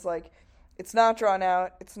because, like, it's not drawn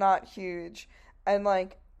out. It's not huge. And,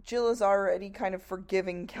 like, Jill is already kind of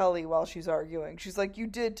forgiving Kelly while she's arguing. She's like, you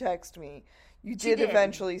did text me. You did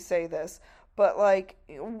eventually say this. but like,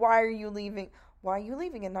 why are you leaving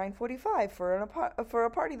at 9:45 for a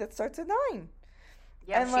party that starts at 9?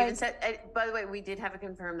 Yeah, and she even said, by the way, we did have it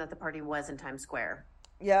confirmed that the party was in Times Square.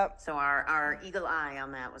 Yep. So our eagle eye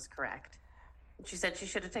on that was correct. She said she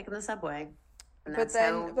should have taken the subway. But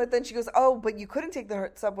then she goes, oh, but you couldn't take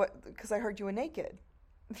the subway because I heard you were naked.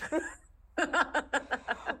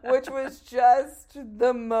 Which was just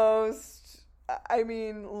the most,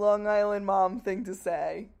 Long Island mom thing to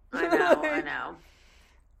say. I know.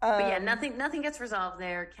 But yeah, nothing gets resolved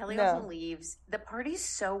there. Kelly also leaves. The party's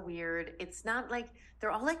so weird. It's not like, they're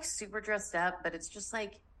all like super dressed up, but it's just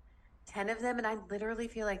like 10 of them, and I literally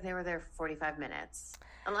feel like they were there for 45 minutes.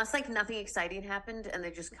 Unless like nothing exciting happened and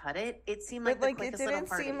they just cut it. It seemed like the quickest little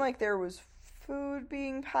party. It didn't seem like there was food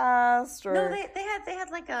being passed, or... No, they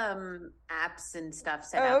had like apps and stuff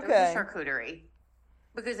set up. Okay. There was a charcuterie.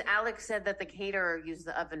 Because Alex said that the caterer used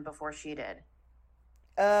the oven before she did.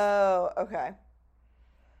 Oh, okay.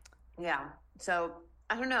 Yeah. So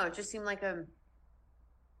I don't know. It just seemed like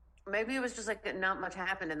maybe it was just like not much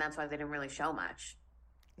happened, and that's why they didn't really show much.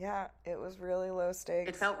 Yeah, it was really low stakes.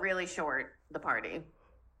 It felt really short, the party.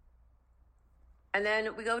 And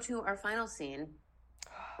then we go to our final scene,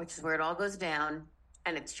 which is where it all goes down,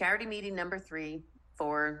 and it's charity meeting number 3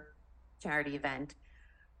 for charity event.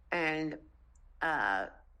 And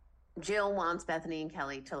Jill wants Bethany and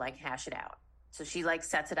Kelly to like hash it out. So she like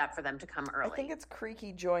sets it up for them to come early. I think it's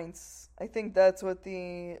creaky joints. I think that's what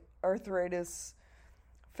the arthritis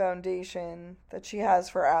foundation that she has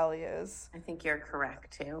for Allie is. I think you're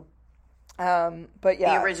correct too. But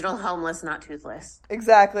yeah, the original homeless, not toothless.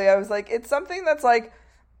 Exactly. I was like, it's something that's like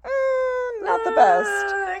not the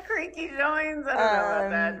best. Creaky joints. I don't know about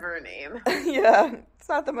that for a name. Yeah, it's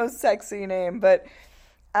not the most sexy name, but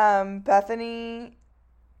Bethany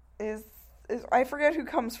is I forget who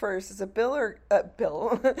comes first. Is it Bill or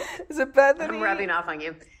Bill? Is it Bethany? I'm rubbing off on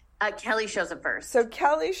you. Kelly shows up first. So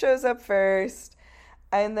Kelly shows up first,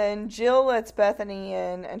 and then Jill lets Bethany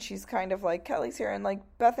in, and she's kind of like, Kelly's here, and like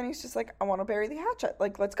Bethany's just like, I want to bury the hatchet.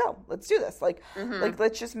 Like, let's go. Let's do this. Like, like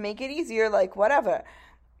let's just make it easier. Like, whatever.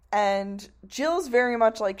 And Jill's very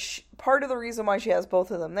much like, part of the reason why she has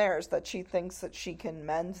both of them there is that she thinks that she can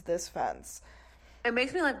mend this fence. It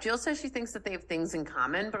makes me laugh. Jill says she thinks that they have things in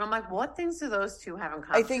common, but I'm like, what things do those two have in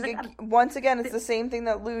common? I think, once again, it's the same thing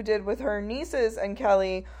that Lou did with her nieces and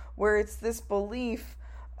Kelly, where it's this belief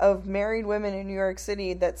of married women in New York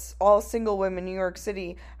City, that's all single women in New York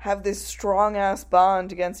City have this strong-ass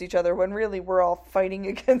bond against each other, when really we're all fighting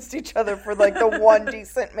against each other for, like, the one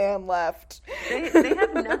decent man left. They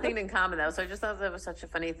have nothing in common, though, so I just thought that was such a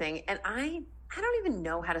funny thing. And I don't even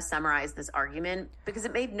know how to summarize this argument, because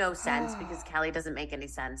it made no sense, because Kelly doesn't make any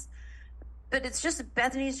sense. But it's just,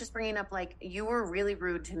 Bethany's just bringing up, like, you were really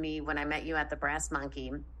rude to me when I met you at the Brass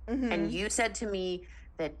Monkey, and you said to me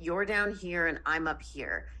that you're down here and I'm up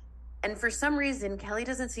here. And for some reason, Kelly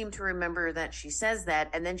doesn't seem to remember that she says that,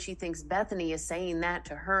 and then she thinks Bethany is saying that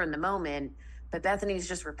to her in the moment, but Bethany's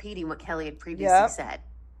just repeating what Kelly had previously said.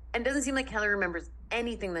 And it doesn't seem like Kelly remembers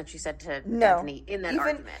anything that she said to Bethany in that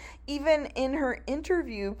argument. Even in her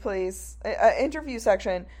interview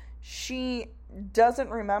section, she doesn't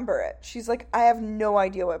remember it. She's like, I have no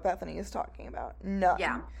idea what Bethany is talking about. None.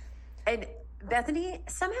 Yeah. And Bethany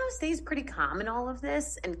somehow stays pretty calm in all of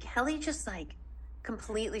this, and Kelly just like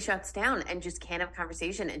completely shuts down and just can't have a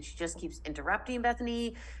conversation, and she just keeps interrupting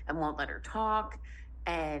Bethany and won't let her talk,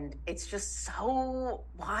 and it's just so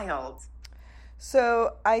wild.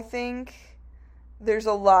 So I think there's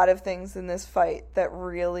a lot of things in this fight that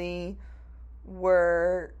really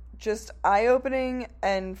were just eye-opening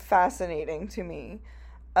and fascinating to me.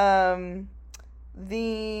 The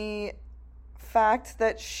fact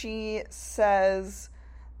that she says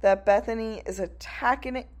that Bethany is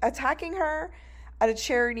attacking her at a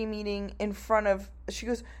charity meeting in front of... She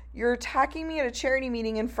goes, you're attacking me at a charity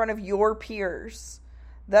meeting in front of your peers.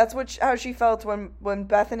 That's how she felt when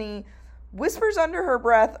Bethany whispers under her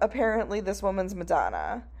breath, apparently this woman's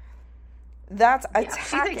Madonna. That's attacking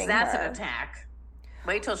her. She thinks that's an attack.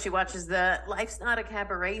 Wait till she watches the Life's Not a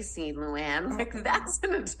Cabaret scene, Luann. Like, that's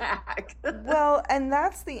an attack. Well, and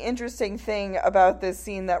that's the interesting thing about this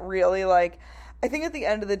scene that really, like, I think at the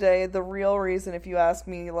end of the day, the real reason, if you ask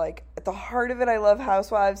me, like, at the heart of it, I love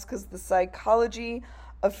Housewives because the psychology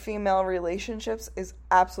of female relationships is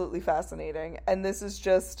absolutely fascinating. And this is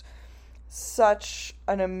just such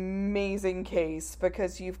an amazing case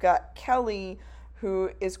because you've got Kelly, who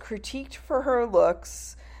is critiqued for her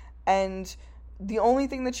looks, and the only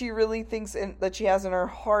thing that she really thinks that she has in her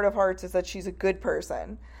heart of hearts is that she's a good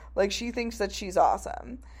person. Like, she thinks that she's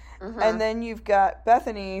awesome. And then you've got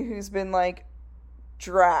Bethany, who's been, like,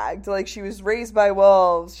 dragged. Like, she was raised by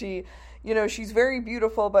wolves. She, you know, she's very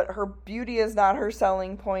beautiful, but her beauty is not her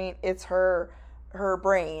selling point. It's her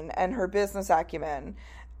brain and her business acumen.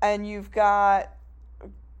 And you've got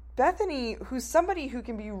Bethany, who's somebody who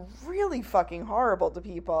can be really fucking horrible to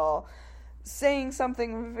people, saying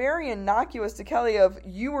something very innocuous to Kelly of,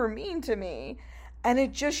 you were mean to me. And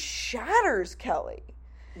it just shatters Kelly.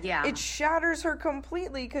 Yeah. It shatters her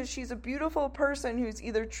completely because she's a beautiful person who's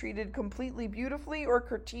either treated completely beautifully or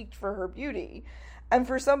critiqued for her beauty. And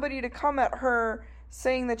for somebody to come at her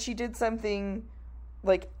saying that she did something,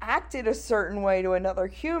 like, acted a certain way to another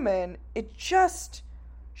human, it just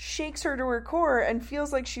shakes her to her core and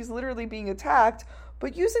feels like she's literally being attacked.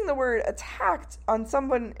 But using the word attacked on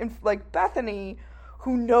someone like Bethany,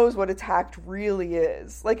 who knows what attacked really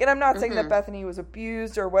is. Like, and I'm not saying that Bethany was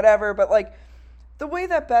abused or whatever, but, like, the way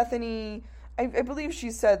that Bethany, I believe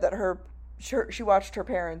she said that she watched her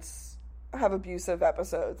parents have abusive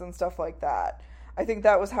episodes and stuff like that. I think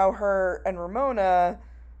that was how her and Ramona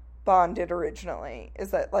bonded originally,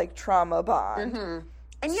 is that, like, trauma bond. Mm-hmm.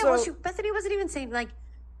 And yeah, Bethany wasn't even saying, like,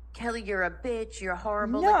 Kelly, you're a bitch, you're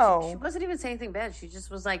horrible. No. Like, she wasn't even saying anything bad. She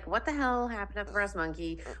just was like, what the hell happened at the Breast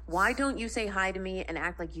Monkey? Why don't you say hi to me and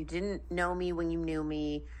act like you didn't know me when you knew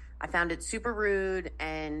me? I found it super rude,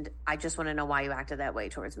 and I just want to know why you acted that way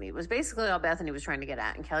towards me. It was basically all Bethany was trying to get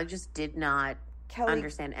at, and Kelly just did not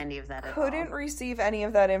understand any of that at all. Couldn't receive any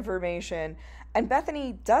of that information. And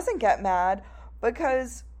Bethany doesn't get mad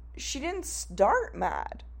because she didn't start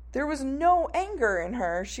mad. There was no anger in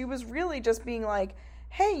her. She was really just being like,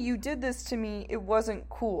 hey, you did this to me. It wasn't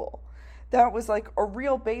cool. That was like a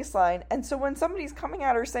real baseline. And so when somebody's coming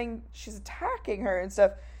at her saying she's attacking her and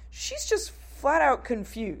stuff, she's just flat out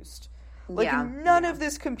confused. Like, none of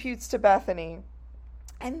this computes to Bethany.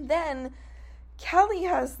 And then Kelly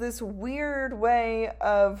has this weird way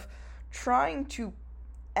of trying to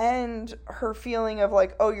end her feeling of,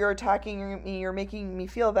 like, oh, you're attacking me, you're making me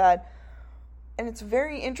feel bad. And it's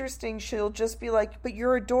very interesting. She'll just be like, but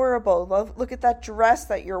you're adorable. Look at that dress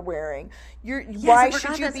that you're wearing. Why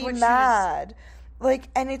should you be mad? Like,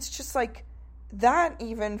 and it's just like, that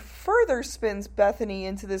even further spins Bethany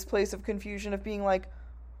into this place of confusion of being like,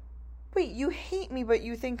 wait, you hate me, but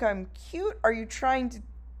you think I'm cute? Are you trying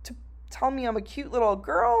to tell me I'm a cute little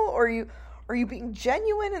girl? Or are you being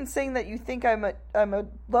genuine and saying that you think I'm a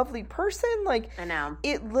lovely person? Like, I know.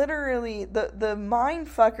 It literally, the mind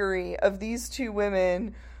fuckery of these two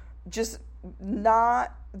women just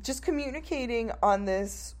communicating on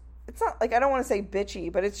this, it's not like, I don't want to say bitchy,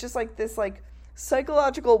 but it's just like this, like,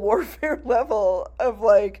 psychological warfare level of,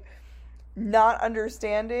 like, not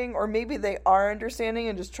understanding, or maybe they are understanding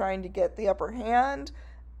and just trying to get the upper hand,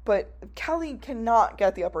 but Kelly cannot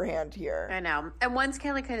get the upper hand here. I know. And once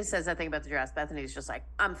Kelly kind of says that thing about the dress, Bethany's just like,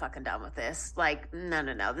 I'm fucking done with this. Like,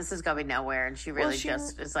 no, this is going nowhere. And she really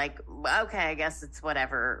just is like, okay, I guess it's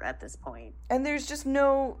whatever at this point. And there's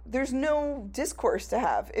no discourse to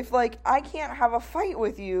have. If, like, I can't have a fight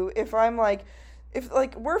with you if I'm like, if,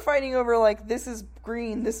 like, we're fighting over, like, this is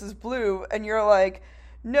green, this is blue, and you're like,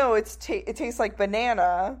 no, it tastes like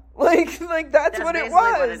banana. Like that's what it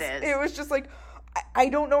was. What it is. It was just like, I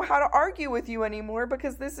don't know how to argue with you anymore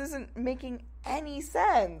because this isn't making any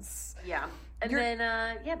sense. Yeah. And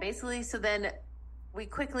then, basically, so then we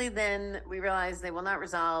realize they will not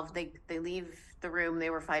resolve. They leave the room they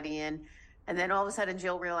were fighting in. And then all of a sudden,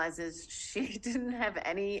 Jill realizes she didn't have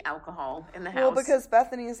any alcohol in the house. Well, because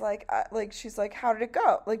Bethany is like, she's like, how did it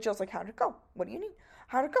go? Like, Jill's like, how did it go? What do you need?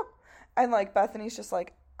 How did it go? And, like, Bethany's just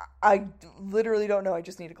like, I literally don't know. I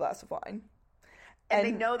just need a glass of wine. And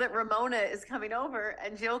they know that Ramona is coming over.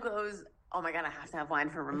 And Jill goes, oh, my God, I have to have wine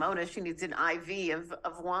for Ramona. She needs an IV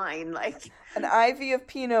of wine. Like, an IV of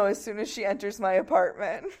Pinot as soon as she enters my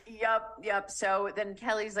apartment. Yep. So then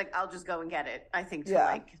Kelly's like, I'll just go and get it, I think,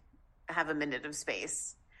 to have a minute of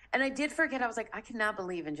space. And I did forget, I was like, I cannot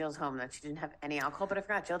believe in Jill's home that she didn't have any alcohol, but I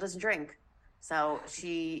forgot Jill doesn't drink. So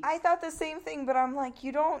I thought the same thing, but I'm like,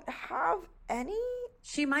 you don't have any?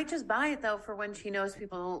 She might just buy it, though, for when she knows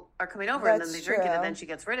people are coming over. That's and then they drink it, and then she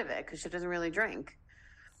gets rid of it because she doesn't really drink.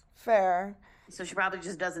 Fair. So she probably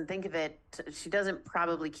just doesn't think of it. She doesn't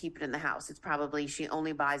probably keep it in the house. It's probably she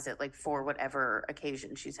only buys it, like, for whatever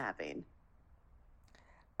occasion she's having.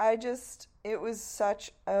 It was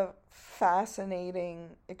such a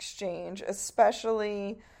fascinating exchange,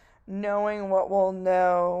 especially knowing what we'll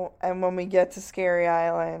know and when we get to Scary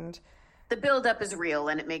Island. The buildup is real,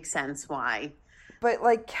 and it makes sense why. But,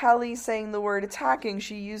 like, Kelly saying the word attacking,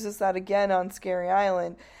 she uses that again on Scary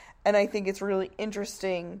Island, and I think it's really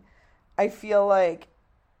interesting. I feel like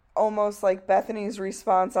almost like Bethany's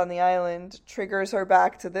response on the island triggers her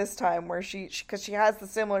back to this time where because she has the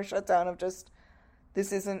similar shutdown of just,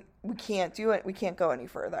 this isn't, we can't do it, we can't go any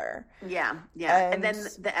further. Yeah. And then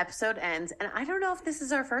the episode ends, and I don't know if this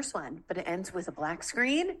is our first one, but it ends with a black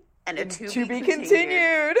screen and a to be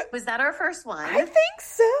continued. Was that our first one? I think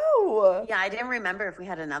so. Yeah, I didn't remember if we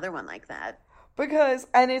had another one like that.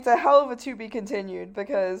 And it's a hell of a to be continued,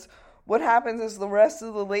 because what happens is the rest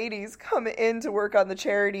of the ladies come in to work on the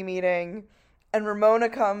charity meeting, and Ramona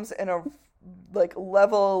comes in a like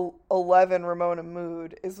level 11 Ramona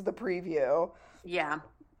mood is the preview. Yeah.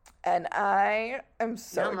 And I am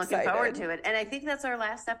so I'm excited. looking forward to it. And I think that's our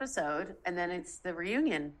last episode, and then it's the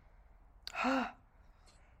reunion.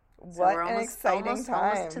 What an exciting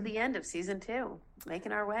time. Almost to the end of season 2.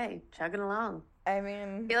 Making our way, chugging along. I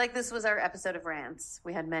mean, I feel like this was our episode of Rants.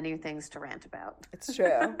 We had many things to rant about. It's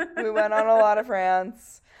true. We went on a lot of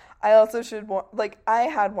rants. I also I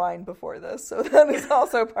had wine before this, so that is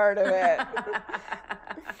also part of it.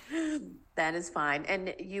 That is fine.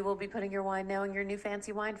 And you will be putting your wine now in your new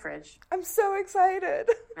fancy wine fridge. I'm so excited.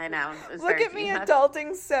 I know. Look at me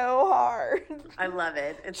adulting so hard. I love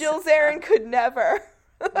it. Jill Zarin could never.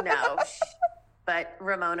 No. But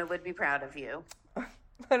Ramona would be proud of you.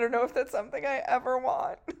 I don't know if that's something I ever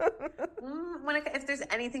want. If there's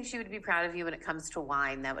anything she would be proud of you when it comes to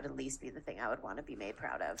wine, that would at least be the thing I would want to be made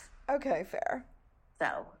proud of. Okay, fair.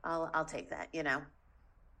 So I'll take that,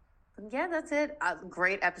 Yeah, that's it.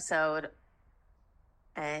 Great episode.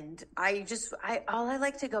 And all I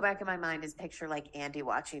like to go back in my mind is picture like Andy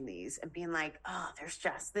watching these and being like, oh,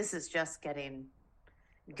 this is just getting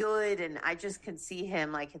good, and I just can see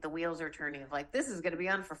him like the wheels are turning of like, this is going to be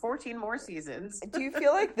on for 14 more seasons. Do you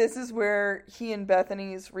feel like this is where he and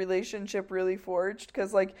Bethany's relationship really forged?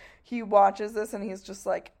 Because like he watches this and he's just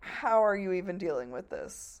like, how are you even dealing with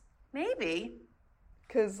this? Maybe.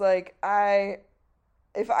 Because like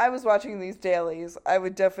if I was watching these dailies, I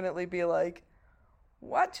would definitely be like,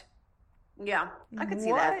 what? Yeah, I could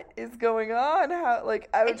see that. What is going on? How, like,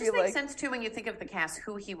 I would be like... It just makes sense, too, when you think of the cast,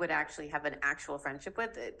 who he would actually have an actual friendship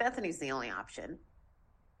with. Bethany's the only option.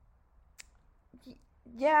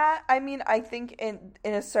 Yeah, I mean, I think in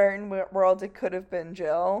a certain world, it could have been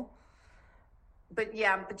Jill. But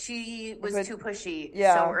she was too pushy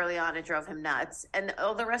so early on, it drove him nuts. And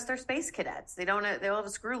all the rest are space cadets. They all have a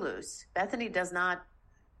screw loose. Bethany does not,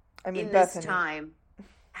 this time,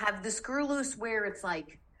 have the screw loose where it's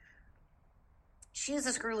like, she has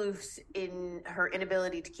a screw loose in her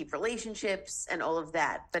inability to keep relationships and all of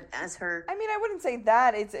that. But as her... I mean, I wouldn't say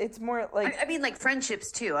that. It's more like... I mean, like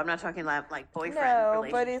friendships, too. I'm not talking about, like, boyfriend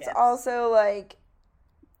relationships. But it's also, like...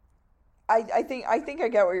 I think I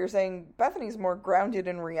get what you're saying. Bethany's more grounded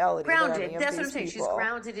in reality. Grounded. That's what I'm saying. She's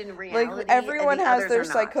grounded in reality. Like, everyone has their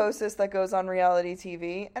psychosis that goes on reality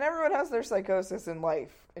TV. And everyone has their psychosis in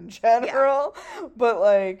life in general. Yeah. But,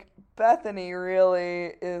 like, Bethany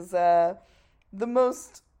really is... the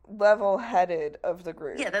most level-headed of the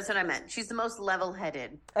group. Yeah, that's what I meant. She's the most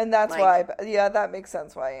level-headed. And that's why, that makes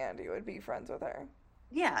sense why Andy would be friends with her.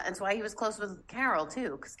 Yeah, that's why he was close with Carol,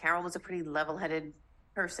 too, because Carol was a pretty level-headed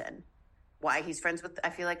person. Why he's friends with, I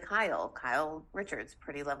feel like, Kyle Richards,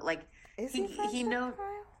 pretty level. Like, is he friends with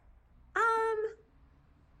Kyle?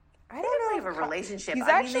 I don't know. They have a relationship. He's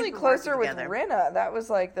actually closer with Rinna. That was,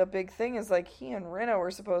 like, the big thing is, like, he and Rinna were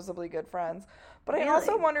supposedly good friends. But I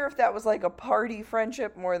also wonder if that was, like, a party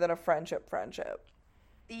friendship more than a friendship.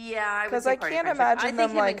 Yeah, because I can't imagine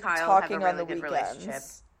them, like, talking on the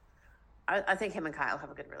weekends. I think him and Kyle have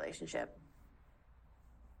a good relationship.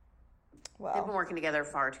 Well, they've been working together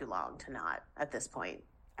far too long to not at this point.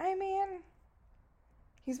 I mean,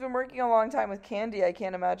 he's been working a long time with Candy. I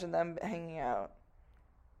can't imagine them hanging out.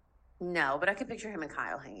 No, but I could picture him and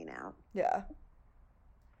Kyle hanging out. Yeah.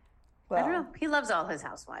 Well, I don't know. He loves all his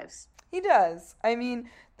housewives. He does. I mean,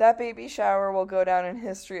 that baby shower will go down in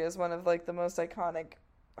history as one of, like, the most iconic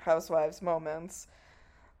housewives moments.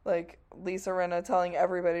 Like, Lisa Rinna telling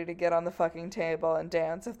everybody to get on the fucking table and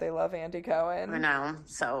dance if they love Andy Cohen. I know.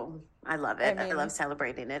 So, I love it. I love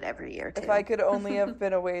celebrating it every year, too. If I could only have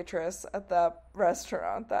been a waitress at that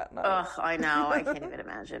restaurant that night. Oh, I know. I can't even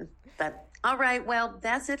imagine. But, all right. Well,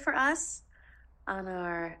 that's it for us on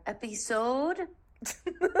our episode.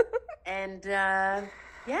 And,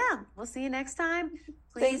 we'll see you next time.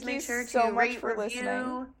 Please make sure to rate,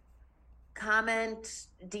 review, comment,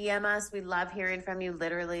 DM us. We love hearing from you.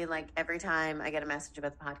 Literally, like, every time I get a message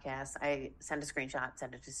about the podcast, I send a screenshot,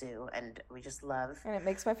 send it to Sue, and we just love and it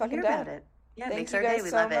makes my fucking day. About it. Yeah, it makes our day.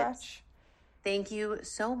 We love it. Thank you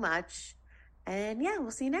so much. And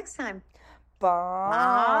we'll see you next time.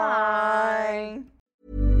 Bye.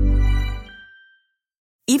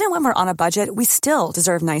 Even when we're on a budget, we still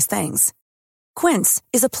deserve nice things. Quince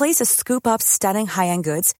is a place to scoop up stunning high-end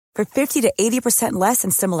goods for 50 to 80% less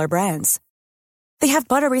than similar brands. They have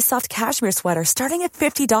buttery soft cashmere sweaters starting at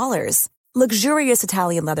 $50, luxurious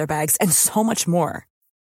Italian leather bags, and so much more.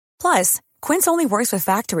 Plus, Quince only works with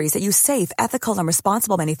factories that use safe, ethical, and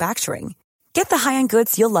responsible manufacturing. Get the high-end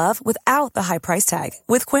goods you'll love without the high price tag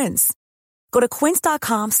with Quince. Go to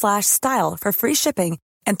quince.com/style for free shipping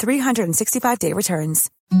and 365-day returns.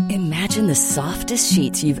 Imagine the softest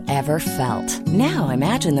sheets you've ever felt. Now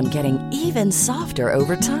imagine them getting even softer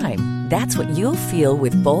over time. That's what you'll feel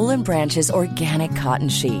with Boll & Branch's organic cotton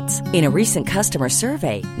sheets. In a recent customer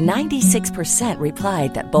survey, 96%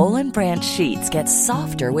 replied that Boll & Branch sheets get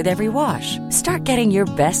softer with every wash. Start getting your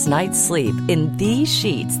best night's sleep in these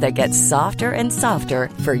sheets that get softer and softer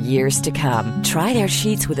for years to come. Try their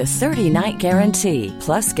sheets with a 30-night guarantee.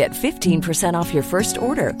 Plus, get 15% off your first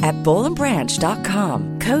order at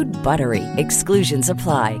bollandbranch.com. Code BUTTERY. Exclusions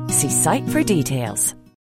apply. See site for details.